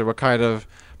question. What kind of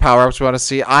power ups we want to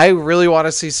see? I really want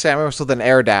to see Samus with an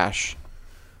air dash.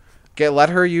 Let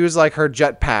her use like her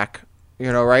jetpack,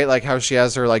 you know, right? Like how she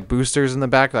has her like boosters in the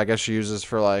back that I guess she uses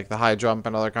for like the high jump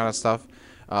and other kind of stuff.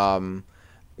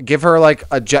 Give her like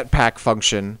a jetpack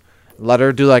function. Let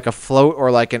her do like a float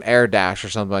or like an air dash or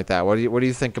something like that. What do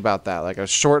you think about that? Like a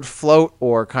short float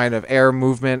or kind of air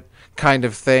movement kind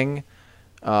of thing.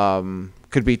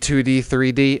 Could be 2D,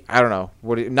 3D. I don't know.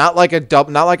 Not like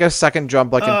a second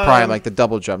jump like in Prime, like the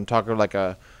double jump. I'm talking like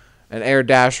an air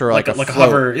dash or like a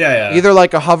hover. Yeah. Either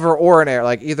like a hover or an air.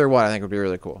 Like either one, I think would be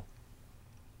really cool.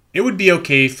 It would be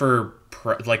okay for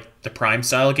like the Prime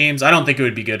style games. I don't think it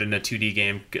would be good in a 2D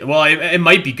game. Well, it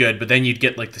might be good, but then you'd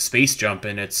get like the space jump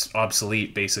and it's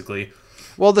obsolete basically.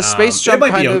 Well, the space jump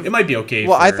it might be okay.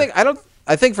 Well, I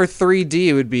think for 3D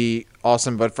it would be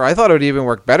awesome, but I thought it would even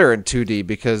work better in 2D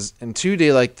because in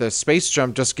 2D like the space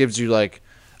jump just gives you like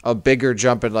a bigger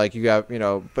jump and like you have, you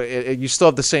know, but you still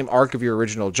have the same arc of your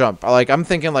original jump. I'm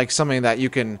thinking like something that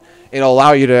it'll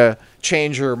allow you to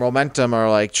change your momentum or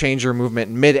like change your movement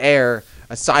mid-air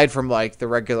aside from like the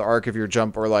regular arc of your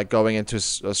jump or like going into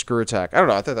a screw attack. I don't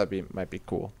know. I thought might be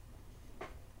cool.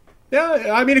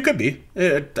 Yeah, I mean it could be.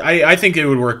 I think it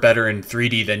would work better in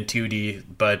 3D than 2D,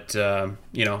 but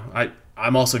you know,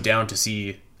 I'm also down to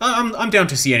see. I'm down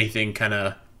to see anything kind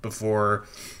of before.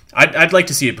 I'd like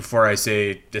to see it before I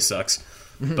say this sucks.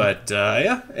 But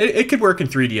yeah, it could work in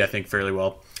 3D. I think fairly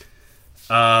well.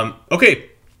 Okay.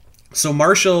 So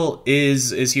Marshall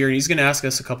is here, and he's going to ask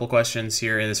us a couple questions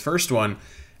here. In his first one,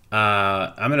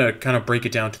 I'm going to kind of break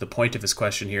it down to the point of his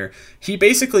question here. He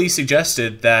basically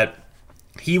suggested that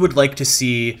he would like to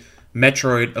see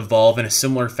Metroid evolve in a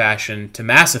similar fashion to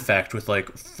Mass Effect, with like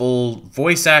full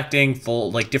voice acting, full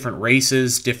like different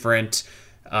races, different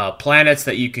planets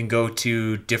that you can go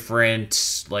to,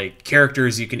 different like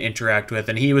characters you can interact with.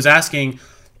 And he was asking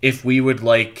if we would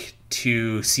like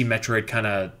to see Metroid kind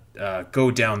of go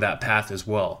down that path as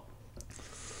well.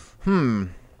 You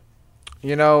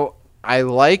know, I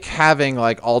like having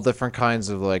like all different kinds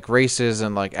of like races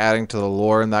and like adding to the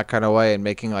lore in that kind of way and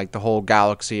making like the whole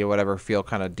galaxy or whatever feel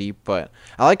kind of deep. But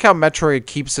I like how Metroid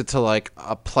keeps it to like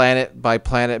a planet by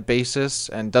planet basis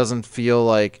and doesn't feel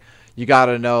like you got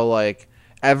to know like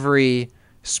every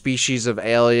species of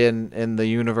alien in the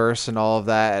universe and all of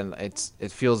that, and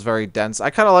it feels very dense. I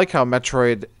kind of like how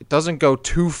Metroid doesn't go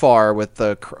too far with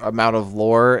the amount of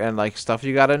lore and like stuff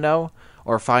you got to know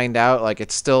or find out. Like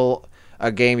it's still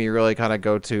a game you really kind of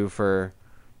go to for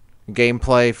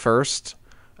gameplay first.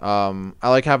 I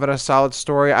like having a solid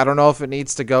story. I don't know if it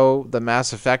needs to go the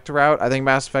Mass Effect route. I think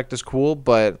Mass Effect is cool,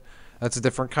 but that's a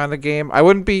different kind of game. I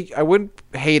wouldn't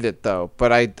hate it though,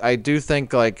 but I do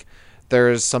think like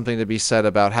there's something to be said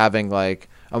about having like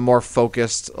a more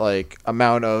focused like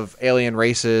amount of alien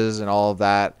races and all of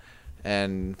that.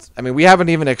 And I mean, we haven't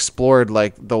even explored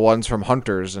like the ones from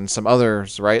Hunters and some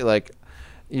others, right? Like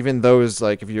even those,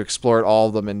 like if you explored all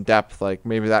of them in depth, like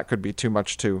maybe that could be too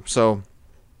much too. So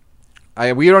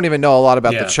we don't even know a lot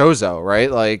about the Chozo, right?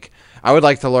 Like I would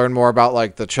like to learn more about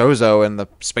like the Chozo and the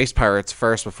space pirates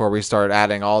first before we start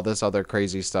adding all this other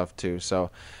crazy stuff too.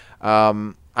 So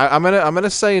I'm gonna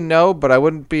say no, but I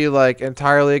wouldn't be like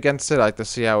entirely against it. I like to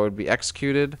see how it would be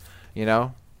executed, you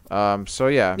know. So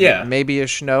yeah, maybe a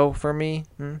schno for me.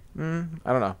 I don't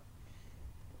know.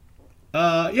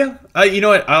 You know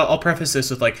what? I'll preface this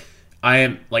with like I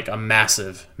am like a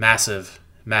massive Mass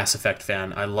Effect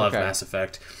fan. I love Mass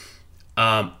Effect.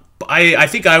 But I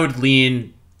think I would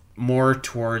lean more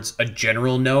towards a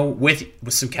general no with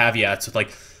some caveats with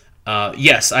like.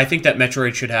 Yes, I think that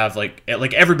Metroid should have like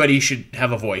everybody should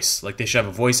have a voice. Like they should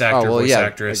have a voice actor, voice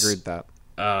actress. I agreed that.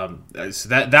 So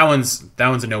that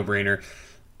one's a no-brainer.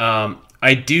 I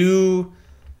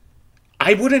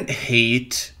wouldn't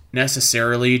hate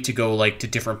necessarily to go like to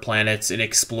different planets and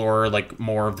explore like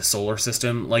more of the solar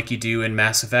system like you do in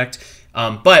Mass Effect.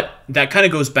 But that kind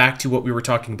of goes back to what we were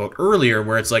talking about earlier,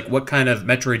 where it's like, what kind of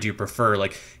Metroid do you prefer?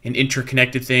 Like an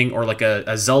interconnected thing, or like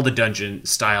a Zelda dungeon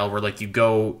style, where like you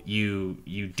go, you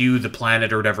do the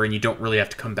planet or whatever, and you don't really have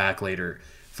to come back later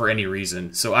for any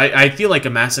reason. So I feel like a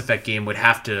Mass Effect game would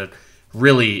have to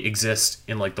really exist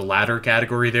in like the latter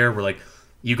category there, where like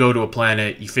you go to a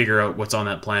planet, you figure out what's on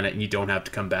that planet, and you don't have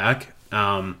to come back.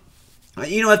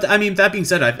 You know, I mean, that being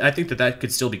said, I think that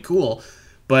could still be cool.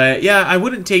 But yeah, I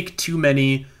wouldn't take too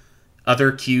many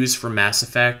other cues from Mass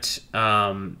Effect.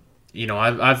 You know,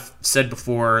 I've said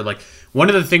before, like, one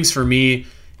of the things for me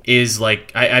is,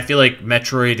 like, I feel like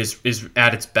Metroid is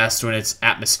at its best when it's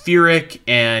atmospheric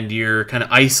and you're kind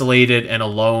of isolated and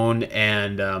alone,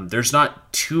 and there's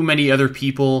not too many other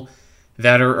people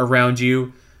that are around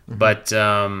you. Mm-hmm. But,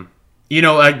 you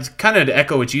know, I kind of to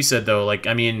echo what you said, though, like,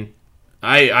 I mean,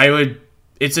 I would,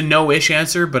 it's a no-ish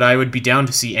answer, but I would be down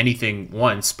to see anything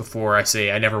once before I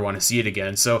say I never want to see it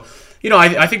again. So, you know,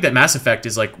 I think that Mass Effect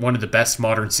is like one of the best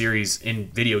modern series in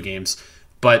video games.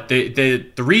 But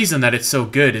the reason that it's so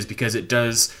good is because it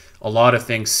does a lot of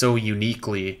things so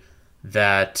uniquely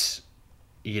that,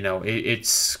 you know,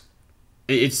 it's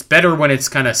better when it's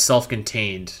kind of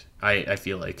self-contained, I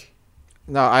feel like.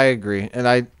 No, I agree.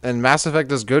 And Mass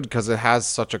Effect is good because it has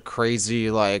such a crazy,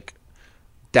 like,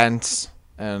 dense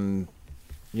and,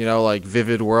 you know, like,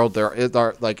 vivid world.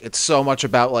 It's so much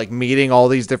about, like, meeting all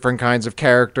these different kinds of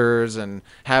characters and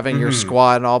having your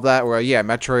squad and all that, where, yeah,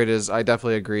 Metroid is, I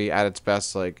definitely agree, at its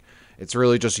best. Like, it's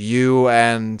really just you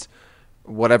and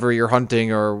whatever you're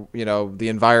hunting, or, you know, the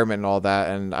environment and all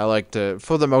that. And I like to,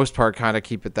 for the most part, kind of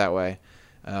keep it that way,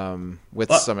 with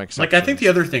some exceptions. Like, I think the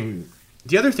other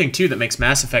thing too that makes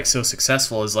Mass Effect so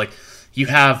successful is, like, you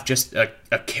have just a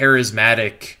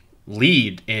charismatic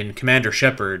lead in Commander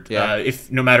Shepard. Yeah.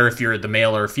 If no matter if you're the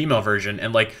male or female version,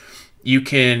 and, like, you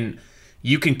can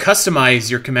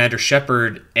customize your Commander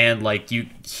Shepard, and, like,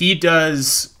 he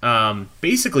does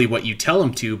basically what you tell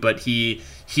him to, but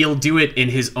he'll do it in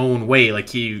his own way.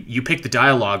 Like, you pick the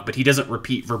dialogue, but he doesn't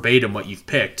repeat verbatim what you've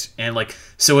picked, and, like,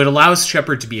 so it allows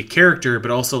Shepard to be a character,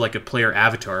 but also, like, a player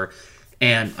avatar.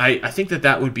 And I think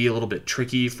that would be a little bit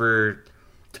tricky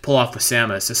to pull off with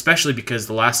Samus, especially because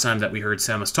the last time that we heard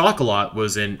Samus talk a lot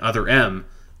was in Other M,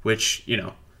 which, you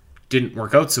know, didn't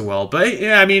work out so well. But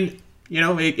yeah, I mean, you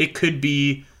know, it could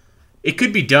be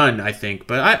done, I think,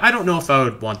 but I don't know if I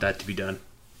would want that to be done.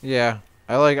 Yeah,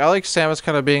 I like Samus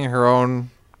kind of being her own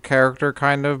character,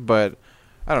 kind of, but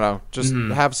I don't know, just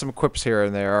have some quips here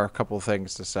and there, or a couple of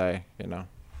things to say, you know.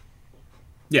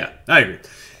 Yeah, I agree.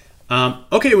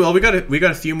 Okay, well, we got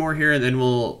a few more here, and then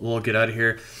we'll get out of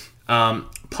here.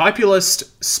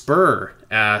 Populist Spur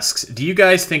asks, do you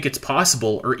guys think it's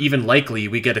possible or even likely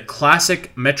we get a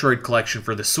classic Metroid collection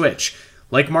for the Switch,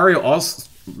 like Mario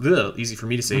easy for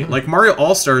me to say, like Mario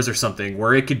All-Stars or something,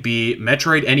 where it could be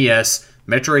Metroid NES,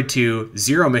 Metroid 2,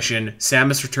 Zero Mission,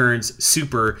 Samus Returns,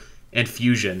 Super, and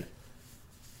Fusion?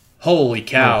 Holy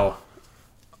cow.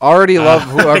 Already love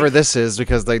whoever this is,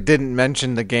 because they didn't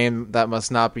mention the game that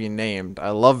must not be named.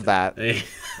 I love that. This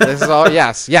is all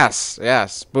yes.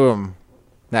 Boom.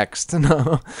 Next.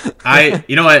 No.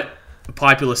 You know what?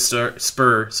 Populist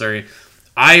Spur, sorry.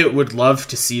 I would love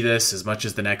to see this as much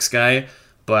as the next guy,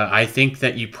 but I think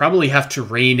that you probably have to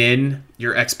rein in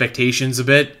your expectations a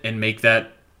bit and make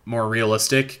that more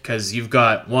realistic, because you've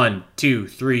got 1, 2,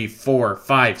 3, 4,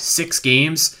 5, 6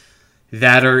 games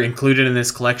that are included in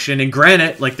this collection. And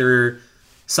granted, like,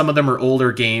 some of them are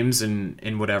older games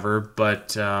and whatever,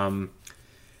 but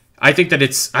I think that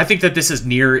this is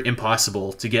near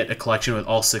impossible to get a collection with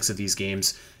all 6 of these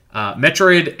games.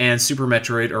 Metroid and Super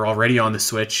Metroid are already on the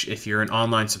Switch if you're an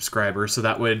online subscriber, so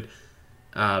that would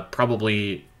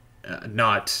probably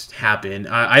not happen.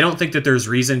 I don't think that there's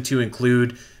reason to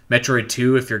include Metroid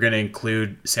 2 if you're going to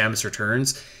include Samus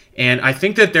Returns. And I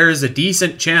think that there is a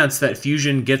decent chance that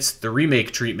Fusion gets the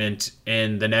remake treatment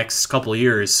in the next couple of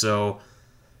years. So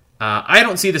I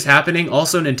don't see this happening.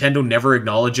 Also, Nintendo never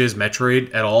acknowledges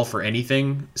Metroid at all for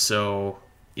anything. So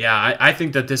yeah, I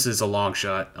think that this is a long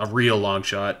shot, a real long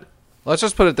shot. Let's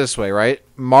just put it this way, right?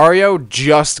 Mario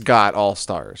just got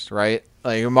All-Stars, right?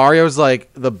 Like, Mario's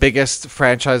like the biggest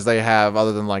franchise they have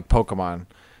other than, like, Pokemon.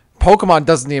 Pokemon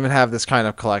doesn't even have this kind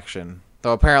of collection.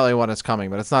 Though apparently one is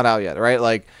coming, but it's not out yet, right?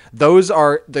 Like, those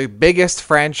are the biggest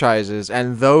franchises,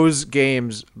 and those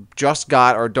games just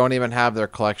got or don't even have their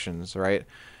collections, right?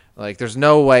 Like, there's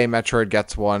no way Metroid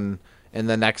gets one in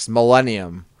the next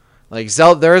millennium. Like,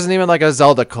 there isn't even, like, a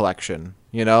Zelda collection,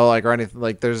 you know, like, or anything.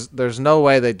 Like, there's no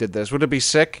way they did this. Would it be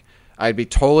sick? I'd be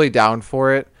totally down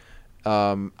for it.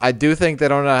 I do think they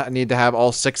don't need to have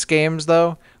all 6 games,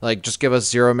 though. Like, just give us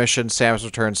Zero Mission, Samus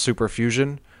Returns, Super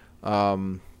Fusion.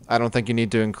 I don't think you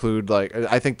need to include, like,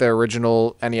 I think the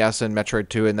original NES and Metroid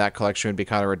 2 in that collection would be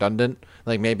kind of redundant.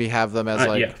 Like, maybe have them as,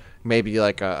 like, maybe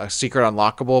like a secret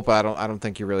unlockable, but I don't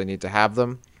think you really need to have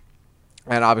them.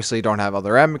 And obviously you don't have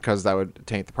Other M, because that would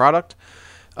taint the product.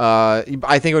 I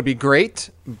think it would be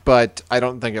great, but I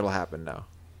don't think it'll happen now.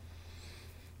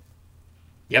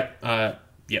 Yep.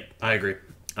 Yep. I agree.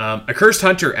 A Cursed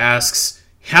Hunter asks,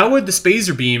 how would the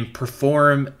Spazer Beam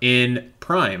perform in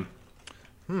Prime?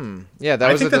 Yeah, that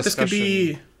I was think a that this could discussion.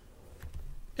 be.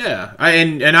 Yeah,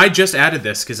 and I just added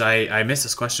this because I missed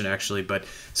this question actually, but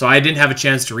so I didn't have a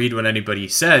chance to read what anybody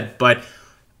said, but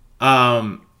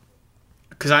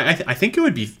because I think it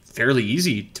would be fairly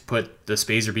easy to put the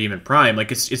Spazer Beam in Prime.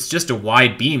 Like it's just a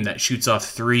wide beam that shoots off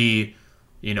three,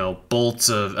 bolts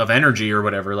of energy or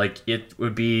whatever. Like it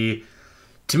would be,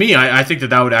 to me, I think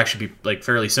that would actually be like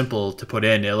fairly simple to put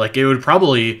in. Like it would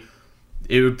probably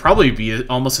be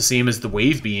almost the same as the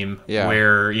wave beam, Yeah.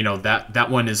 where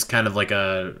that one is kind of like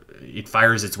it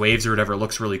fires its waves or whatever. It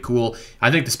looks really cool.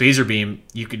 I think the Spazer Beam,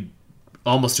 you could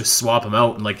almost just swap them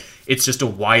out and like it's just a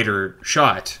wider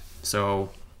shot. So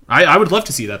I would love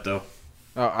to see that though.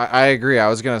 Oh, I agree. I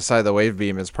was gonna say the wave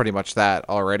beam is pretty much that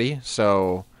already,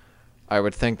 so I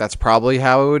would think that's probably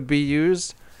how it would be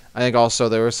used. I think also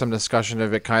there was some discussion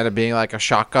of it kind of being like a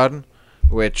shotgun,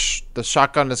 which the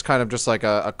shotgun is kind of just like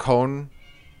a cone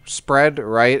spread,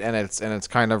 right? And it's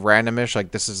kind of randomish.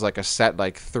 Like this is like a set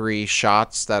like 3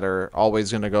 shots that are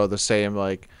always gonna go the same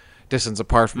like distance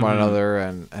apart from one another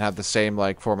and have the same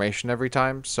like formation every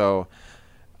time. So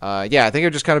yeah, I think it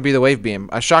would just kind of be the wave beam.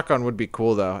 A shotgun would be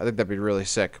cool though. I think that'd be really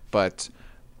sick. But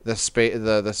the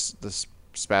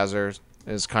Spazer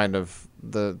is kind of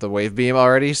the wave beam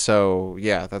already. So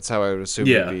yeah, that's how I would assume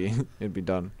it'd be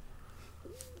done.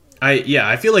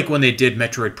 I feel like when they did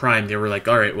Metroid Prime, they were like,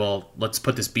 all right, well, let's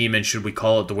put this beam in. Should we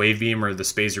call it the wave beam or the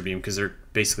Spazer Beam? Because they're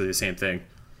basically the same thing,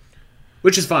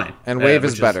 which is fine. And wave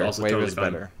which is better. also Wave totally is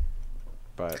fine. better.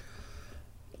 But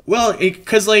Well,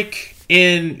 because like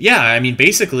I mean,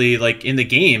 basically, like in the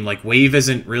game, like wave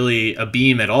isn't really a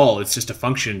beam at all. It's just a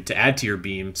function to add to your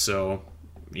beam. So,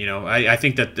 I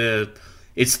think that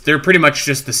they're pretty much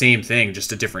just the same thing,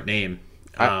 just a different name.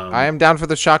 I am down for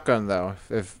the shotgun though.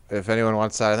 If anyone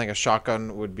wants that, I think a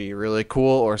shotgun would be really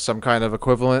cool or some kind of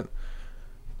equivalent.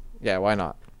 Yeah, why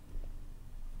not?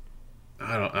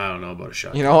 I don't know about a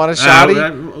shotgun. You don't want a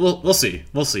shotty? We'll see.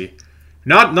 We'll see.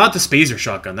 Not the Spazer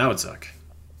shotgun. That would suck.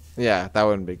 Yeah, that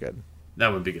wouldn't be good.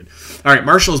 That would be good. All right,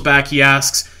 Marshall's back. He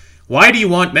asks, why do you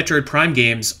want Metroid Prime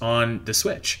games on the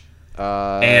Switch?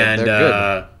 They're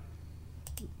good.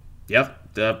 Yep.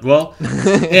 Well,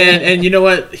 and you know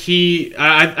what?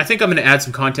 I think I'm going to add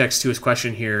some context to his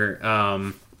question here,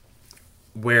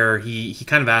 where he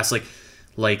kind of asked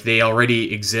like they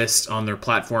already exist on their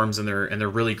platforms and they're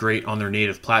really great on their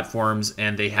native platforms,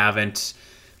 and they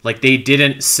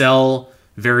didn't sell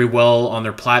very well on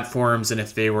their platforms, and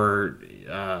if they were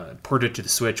ported to the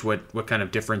Switch, what kind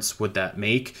of difference would that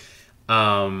make?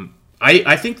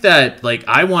 I think that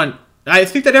I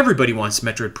think that everybody wants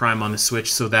Metroid Prime on the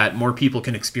Switch so that more people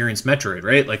can experience Metroid,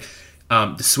 right? Like,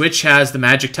 the Switch has the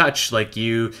magic touch. Like,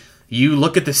 you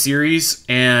look at the series,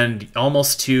 and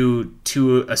almost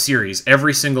to a series,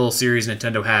 every single series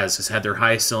Nintendo has had their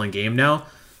highest selling game now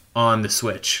on the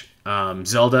Switch.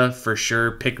 Zelda, for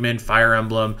sure, Pikmin, Fire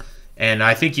Emblem, and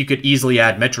I think you could easily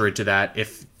add Metroid to that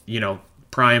if,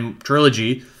 Prime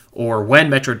Trilogy, or when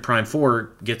Metroid Prime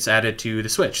 4 gets added to the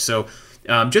Switch. So,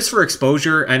 just for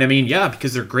exposure, and I mean, yeah,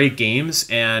 because they're great games,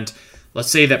 and let's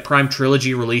say that Prime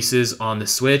Trilogy releases on the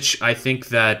Switch, I think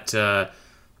that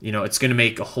it's going to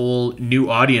make a whole new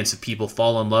audience of people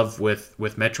fall in love with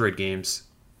Metroid games.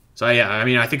 So yeah, I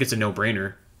mean, I think it's a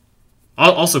no-brainer.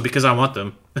 Also because I want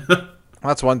them.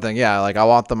 That's one thing. Yeah, like I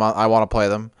want them. I want to play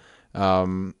them.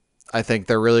 I think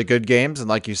they're really good games, and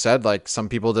like you said, like some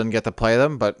people didn't get to play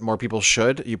them, but more people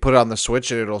should. You put it on the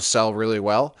Switch, and it'll sell really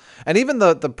well. And even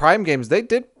the Prime games, they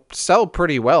did sell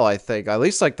pretty well. I think at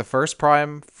least like the first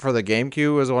Prime for the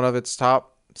GameCube was one of its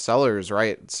top sellers,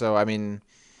 right? So I mean,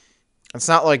 it's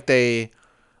not like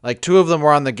like 2 of them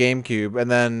were on the GameCube, and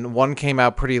then one came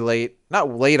out pretty late.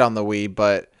 Not late on the Wii,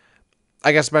 but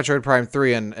I guess Metroid Prime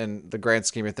 3 and the grand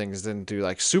scheme of things didn't do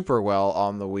like super well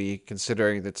on the Wii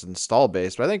considering its install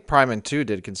base. But I think Prime and 2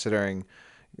 did considering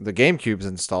the GameCube's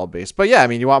install base. But yeah, I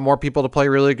mean, you want more people to play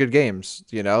really good games,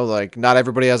 like not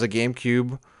everybody has a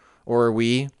GameCube or a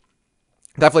Wii.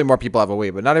 Definitely more people have a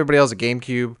Wii, but not everybody has a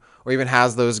GameCube or even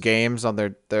has those games on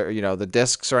their the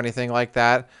discs or anything like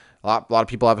that. A lot of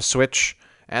people have a Switch,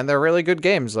 and they're really good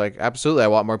games. Like absolutely, I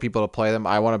want more people to play them.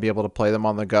 I want to be able to play them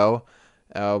on the go.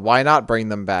 Why not bring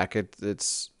them back?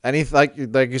 It's like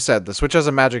you said, the Switch has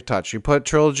a magic touch. You put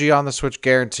Trilogy on the Switch,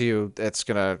 guarantee you it's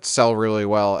gonna sell really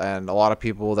well, and a lot of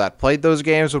people that played those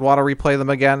games would want to replay them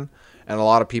again, and a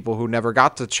lot of people who never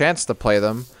got the chance to play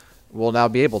them will now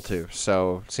be able to.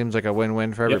 So it seems like a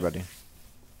win-win for everybody. Yep.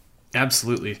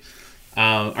 Absolutely.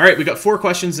 All right, we got 4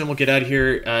 questions, and we'll get out of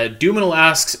here. Doominal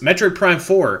asks, Metroid Prime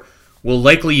 4, will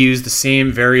likely use the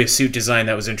same various suit design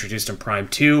that was introduced in Prime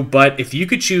 2, but if you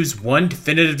could choose one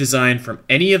definitive design from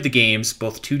any of the games,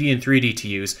 both 2D and 3D to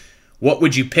use, what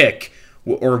would you pick?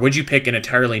 Or would you pick an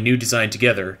entirely new design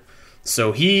together?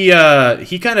 So he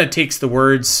kind of takes the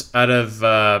words out of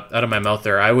my mouth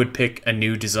there. I would pick a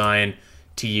new design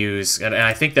to use, and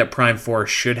I think that Prime 4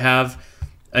 should have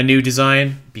a new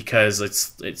design because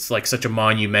it's like such a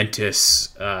monumentous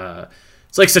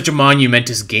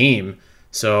game.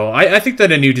 So I think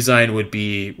that a new design would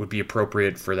be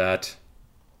appropriate for that.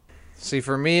 See,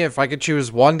 for me, if I could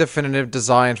choose one definitive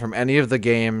design from any of the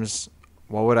games,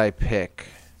 what would I pick?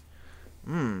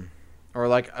 Or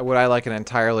would I like an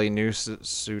entirely new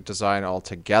suit design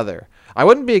altogether? I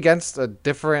wouldn't be against a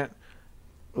different.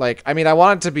 I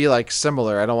want it to be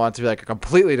similar. I don't want it to be a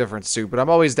completely different suit, but I'm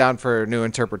always down for new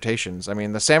interpretations. I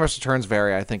mean, the Samus Returns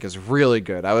Varia I think is really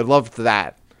good. I would love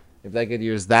that if they could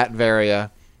use that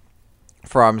Varia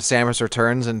from Samus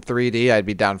Returns in 3D. I'd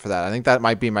be down for that. I think that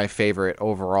might be my favorite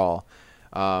overall.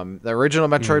 The original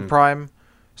Metroid Prime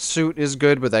suit is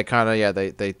good, but they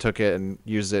took it and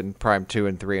used it in Prime 2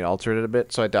 and 3 and altered it a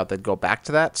bit. So I doubt they'd go back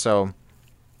to that. So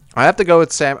I have to go with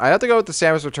the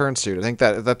Samus Returns suit. I think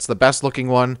that's the best looking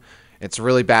one. It's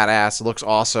really badass. It looks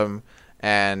awesome,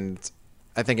 and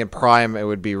I think in Prime it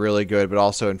would be really good, but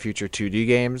also in future 2D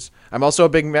games. I'm also a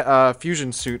big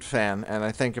Fusion suit fan, and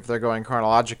I think if they're going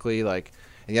chronologically, at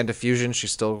the end of Fusion, she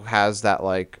still has that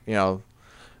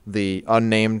the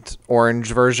unnamed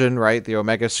orange version, right? The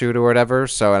Omega suit or whatever.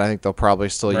 So, and I think they'll probably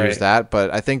still use that.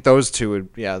 But I think those two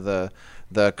would,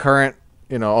 the current,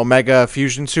 Omega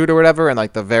Fusion suit or whatever, and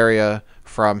the Varia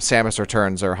from Samus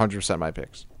Returns are 100% my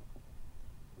picks.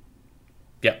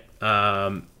 Yeah,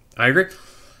 I agree.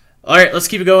 All right, let's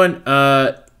keep it going.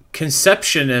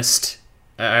 Conceptionist,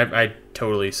 I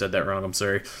totally said that wrong. I'm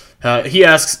sorry. He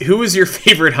asks, who is your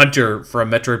favorite hunter from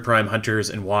Metroid Prime Hunters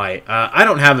and why? I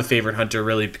don't have a favorite hunter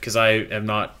really because I am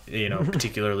not,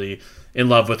 particularly in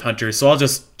love with hunters. So I'll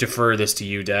just defer this to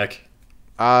you, Dak.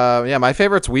 My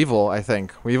favorite's Weevil. I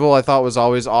think Weevil I thought was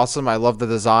always awesome. I love the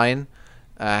design.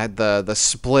 I had the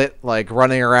split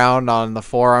running around on the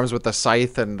forearms with the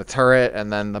scythe and the turret,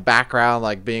 and then the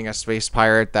background being a space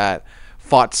pirate that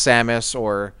fought Samus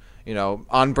or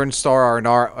on Brinstar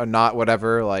or not,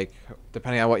 whatever,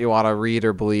 depending on what you want to read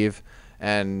or believe,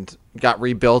 and got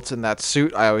rebuilt in that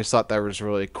suit. I always thought that was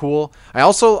really cool.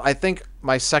 I think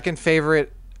my second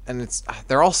favorite, and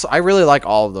I really like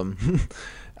all of them.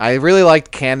 I really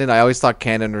liked Cannon. I always thought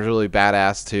Cannon was really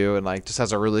badass too, and just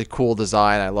has a really cool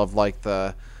design. I love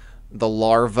the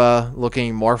larva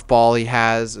looking morph ball he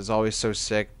has is always so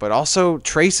sick. But also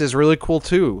Trace is really cool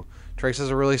too. Trace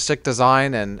is a really sick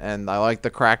design, and I like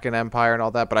the Kraken Empire and all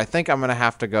that. But I think I'm gonna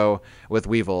have to go with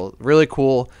Weevil. Really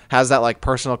cool. Has that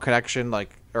personal connection,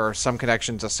 or some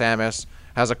connection to Samus.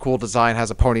 Has a cool design. Has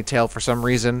a ponytail for some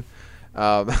reason,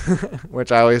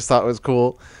 which I always thought was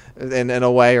cool, in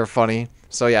a way, or funny.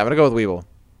 So yeah, I'm gonna go with Weevil.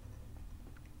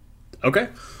 Okay.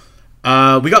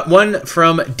 We got one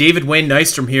from David Wayne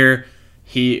Nystrom here.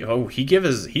 He's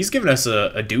given us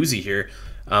a doozy here.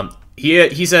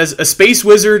 He says a space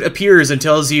wizard appears and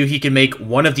tells you he can make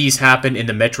one of these happen in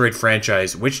the Metroid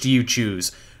franchise. Which do you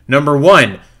choose? Number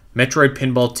 1, Metroid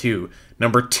Pinball 2.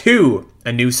 Number 2,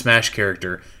 a new Smash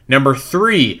character. Number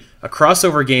 3, a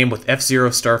crossover game with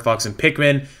F-Zero, Star Fox, and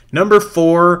Pikmin. Number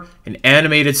 4, an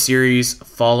animated series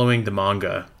following the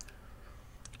manga.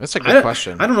 That's a good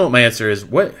question. I don't know what my answer is.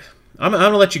 What? I'm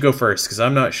gonna let you go first because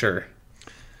I'm not sure.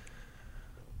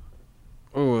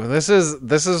 Ooh, this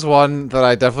is one that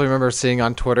I definitely remember seeing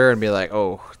on Twitter and be like,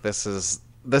 oh, this is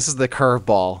the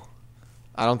curveball.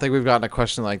 I don't think we've gotten a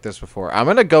question like this before. I'm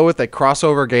gonna go with a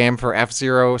crossover game for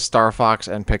F-Zero, Star Fox,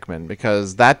 and Pikmin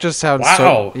because that just sounds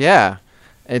so. Yeah,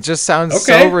 it just sounds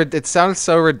it sounds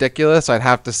so ridiculous. I'd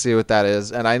have to see what that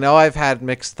is. And I know I've had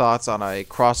mixed thoughts on a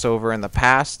crossover in the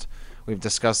past. We've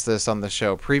discussed this on the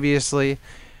show previously.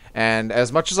 And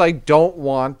as much as I don't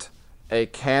want a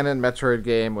canon Metroid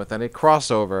game with any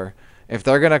crossover, if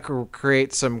they're going to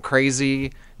create some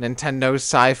crazy Nintendo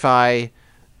sci-fi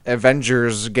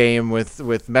Avengers game with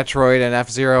Metroid and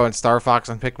F-Zero and Star Fox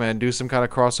and Pikmin and do some kind of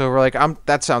crossover,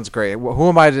 that sounds great. Who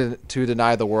am I to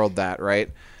deny the world that, right?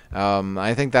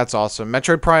 I think that's awesome.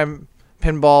 Metroid Prime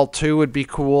Pinball 2 would be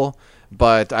cool,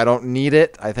 but I don't need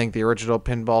it. I think the original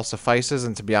Pinball suffices,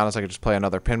 and to be honest, I could just play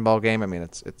another pinball game. I mean,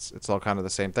 it's all kind of the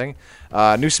same thing.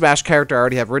 New Smash character, I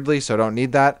already have Ridley, so I don't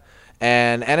need that.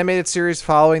 And animated series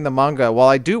following the manga. While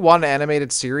I do want an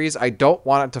animated series, I don't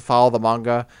want it to follow the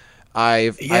manga.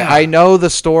 I know the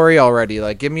story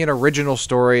already. Give me an original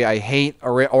story. I hate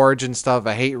origin stuff.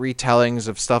 I hate retellings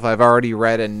of stuff I've already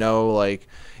read and know.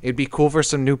 It'd be cool for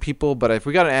some new people, but if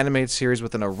we got an animated series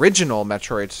with an original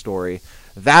Metroid story,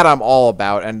 that I'm all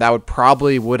about, and that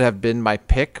would have been my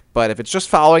pick. But if it's just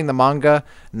following the manga,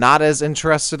 not as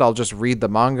interested. I'll just read the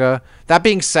manga. That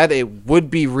being said, it would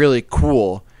be really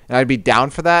cool, and I'd be down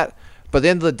for that. But at the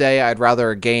end of the day, I'd rather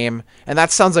a game, and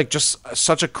that sounds like just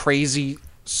such a crazy,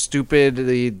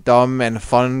 stupidly dumb and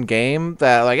fun game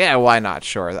that, like, yeah, why not?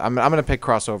 Sure, I'm gonna pick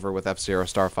crossover with F-Zero,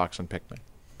 Star Fox, and Pikmin.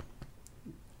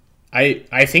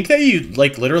 I think that you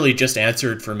like literally just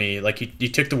answered for me. Like you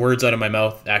took the words out of my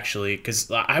mouth actually, because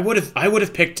I would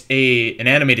have picked an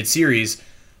animated series,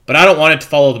 but I don't want it to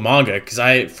follow the manga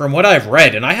because from what I've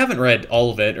read, and I haven't read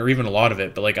all of it or even a lot of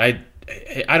it, but like I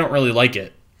don't really like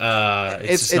it.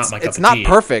 It's just not my cup of tea. It's not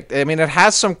perfect. I mean, it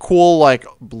has some cool like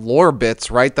lore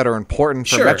bits, right, that are important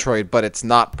for Metroid, but it's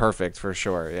not perfect for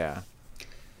sure. Yeah.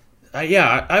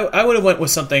 I would have went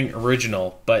with something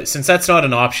original, but since that's not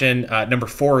an option, number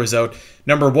 4 is out.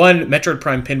 Number 1, Metroid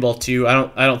Prime Pinball 2.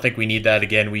 I don't think we need that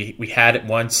again. We had it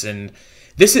once, and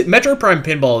Metroid Prime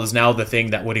Pinball is now the thing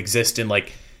that would exist in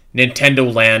like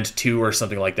Nintendo Land 2 or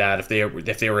something like that if they were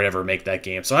to ever make that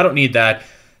game. So I don't need that.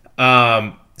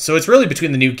 So it's really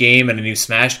between the new game and a new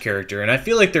Smash character, and I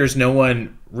feel like there's no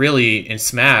one really in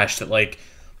Smash that, like,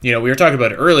 we were talking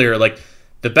about it earlier, like.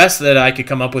 The best that I could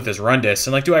come up with is Rundus.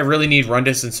 And, like, do I really need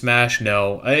Rundus in Smash?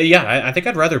 No. I think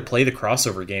I'd rather play the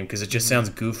crossover game because it just sounds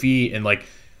goofy. And, like,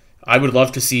 I would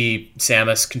love to see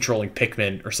Samus controlling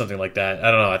Pikmin or something like that.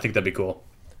 I don't know. I think that'd be cool.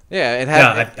 Yeah, it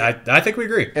has. Yeah, I think we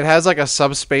agree. It has, like, a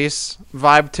subspace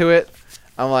vibe to it.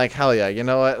 I'm like, hell yeah. You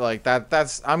know what? Like,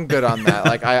 I'm good on that.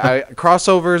 Like,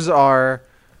 crossovers are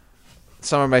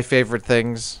some of my favorite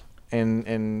things.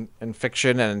 In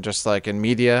fiction and just like in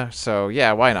media, so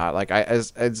yeah, why not? Like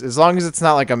as long as it's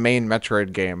not like a main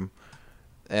Metroid game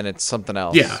and it's something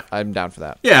else, yeah, I'm down for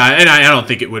that. Yeah, and I don't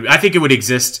think it would. I think it would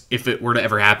exist if it were to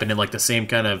ever happen in like the same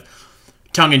kind of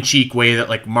tongue-in-cheek way that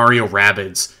like Mario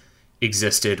Rabbids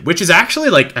existed, which is actually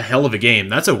like a hell of a game.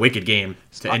 That's a wicked game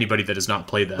to anybody that has not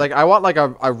played that. Like I want like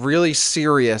a really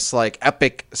serious like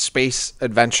epic space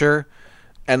adventure,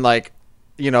 and like.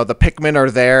 The Pikmin are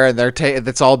there, and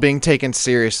it's all being taken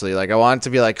seriously. Like, I want it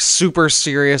to be, like, super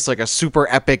serious, like a super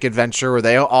epic adventure where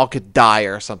they all could die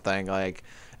or something, like,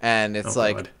 and it's,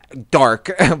 dark,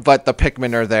 but the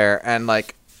Pikmin are there, and,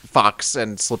 like, Fox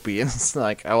and Slippy, and it's,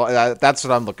 like, that's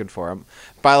what I'm looking for.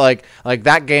 By, like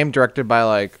that game directed by,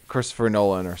 like, Christopher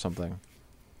Nolan or something.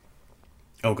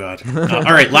 Oh, God.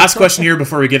 All right, last question here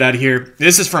before we get out of here.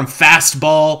 This is from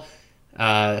Fastball.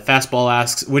 Fastball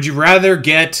asks, would you rather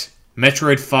get...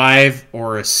 Metroid 5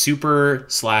 or a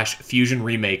Super/Fusion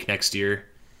remake next year?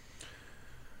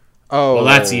 Oh, well,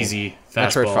 that's easy.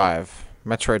 Fastball.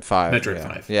 Metroid 5. Metroid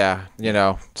yeah. 5.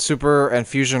 Yeah, Super and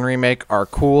Fusion remake are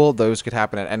cool. Those could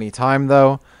happen at any time,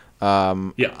 though.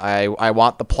 Yeah. I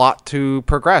want the plot to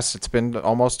progress. It's been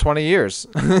almost 20 years.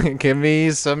 Give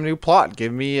me some new plot.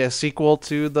 Give me a sequel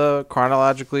to the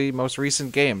chronologically most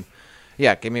recent game.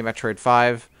 Yeah, give me Metroid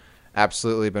 5.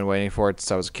 Absolutely been waiting for it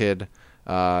since I was a kid.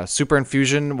 Super and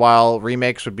Fusion, while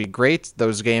remakes would be great,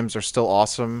 those games are still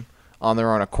awesome on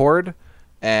their own accord,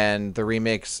 and the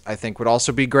remakes I think would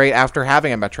also be great after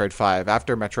having a Metroid 5,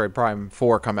 after Metroid Prime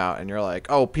 4 come out, and you're like,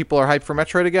 oh, people are hyped for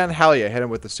Metroid again? Hell yeah, hit them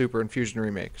with the Super and Fusion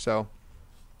remake. So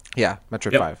yeah,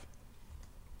 Metroid 5.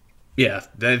 Yeah,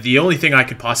 the only thing I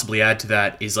could possibly add to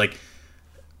that is like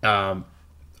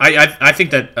I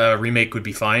think that a remake would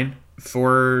be fine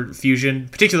for Fusion,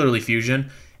 particularly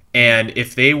Fusion. And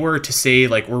if they were to say,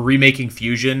 like, we're remaking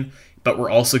Fusion, but we're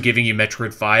also giving you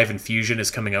Metroid 5 and Fusion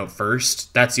is coming out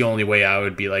first, that's the only way I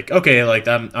would be like, okay, like,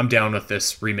 I'm down with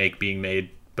this remake being made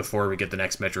before we get the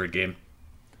next Metroid game.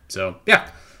 So, yeah.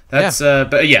 That's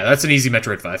an easy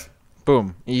Metroid 5.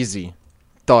 Boom. Easy.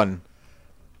 Done.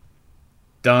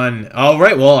 All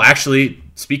right. Well, actually,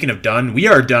 speaking of done, we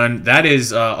are done. That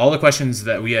is all the questions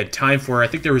that we had time for. I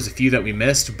think there was a few that we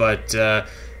missed, but...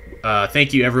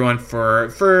 thank you everyone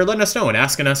for letting us know and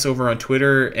asking us over on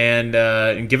Twitter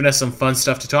and giving us some fun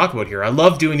stuff to talk about here. I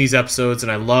love doing these episodes,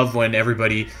 and I love when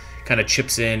everybody kind of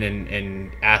chips in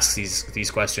and asks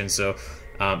these questions. So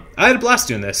I had a blast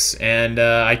doing this, and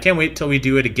I can't wait till we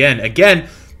do it again. Again,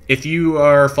 if you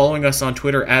are following us on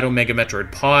Twitter at Omega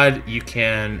Metroid Pod, you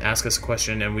can ask us a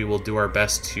question, and we will do our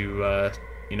best to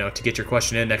get your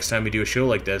question in next time we do a show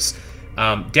like this.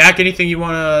 Dak, anything you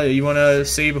wanna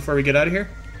say before we get out of here?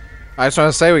 I just want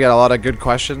to say we got a lot of good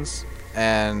questions,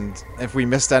 and if we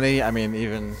missed any, I mean,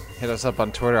 even hit us up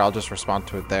on Twitter. I'll just respond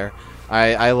to it there.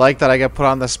 I like that I get put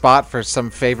on the spot for some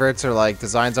favorites or like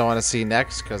designs I want to see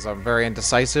next, because I'm very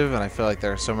indecisive, and I feel like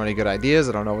there are so many good ideas.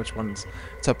 I don't know which ones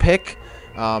to pick,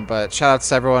 But shout out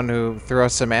to everyone who threw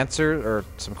us some answers or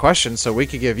some questions so we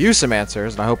could give you some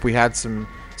answers. And I hope we had some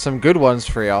good ones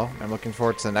for y'all. I'm looking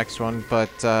forward to the next one.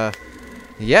 But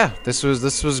yeah, this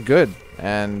was good.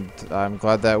 And I'm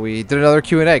glad that we did another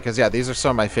Q&A because, yeah, these are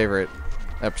some of my favorite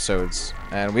episodes.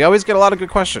 And we always get a lot of good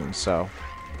questions. So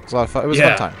it was a lot of fun. It was a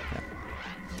fun time. Yeah.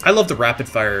 I love the rapid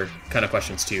fire kind of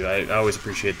questions too. I always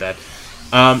appreciate that.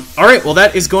 All right, well,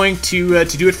 that is going to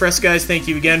do it for us, guys. Thank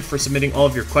you again for submitting all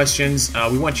of your questions.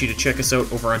 We want you to check us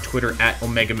out over on Twitter at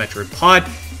Omega Metroid Pod,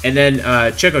 and then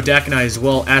check out Dak and I as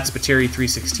well at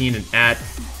Spateri316 and at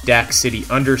DakCity_.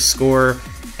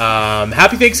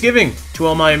 Happy Thanksgiving to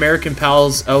all my American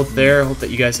pals out there. Hope that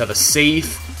you guys have a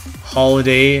safe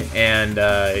holiday, and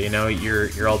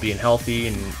you're all being healthy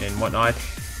and whatnot.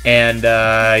 And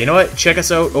you know what? Check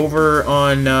us out over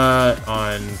on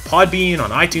Podbean,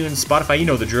 on iTunes, Spotify. You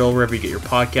know the drill. Wherever you get your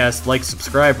podcast, like,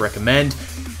 subscribe, recommend,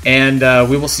 and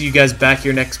we will see you guys back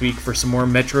here next week for some more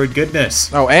Metroid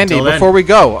goodness. Oh, Andy, before we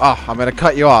go, I'm gonna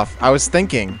cut you off. I was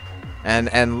thinking,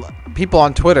 and people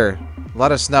on Twitter,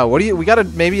 let us know. We gotta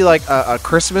maybe like a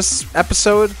Christmas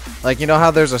episode, like you know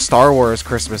how there's a Star Wars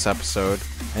Christmas episode,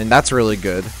 and that's really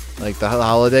good. Like the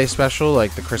holiday special,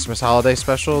 like the Christmas holiday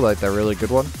special, like that really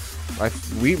good one.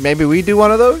 Maybe we do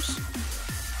one of those.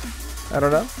 I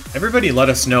don't know. Everybody, let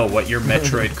us know what your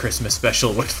Metroid Christmas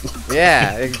special would look like.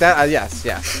 Yeah,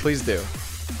 yes, please do.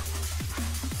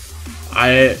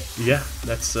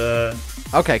 That's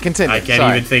okay. Continue. I can't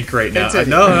even think right now.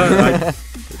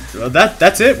 No,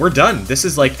 that's it. We're done. This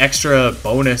is like extra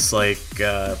bonus. Like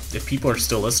if people are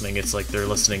still listening, it's like they're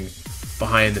listening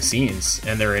behind the scenes,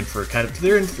 and they're in for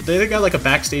they got like a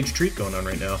backstage treat going on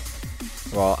right now.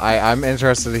 Well, I'm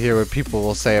interested to hear what people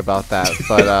will say about that,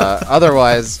 but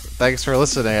otherwise, thanks for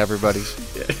listening, everybody.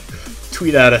 Yeah.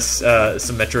 Tweet at us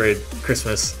some Metroid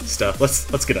Christmas stuff.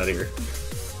 Let's get out of here.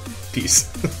 Peace.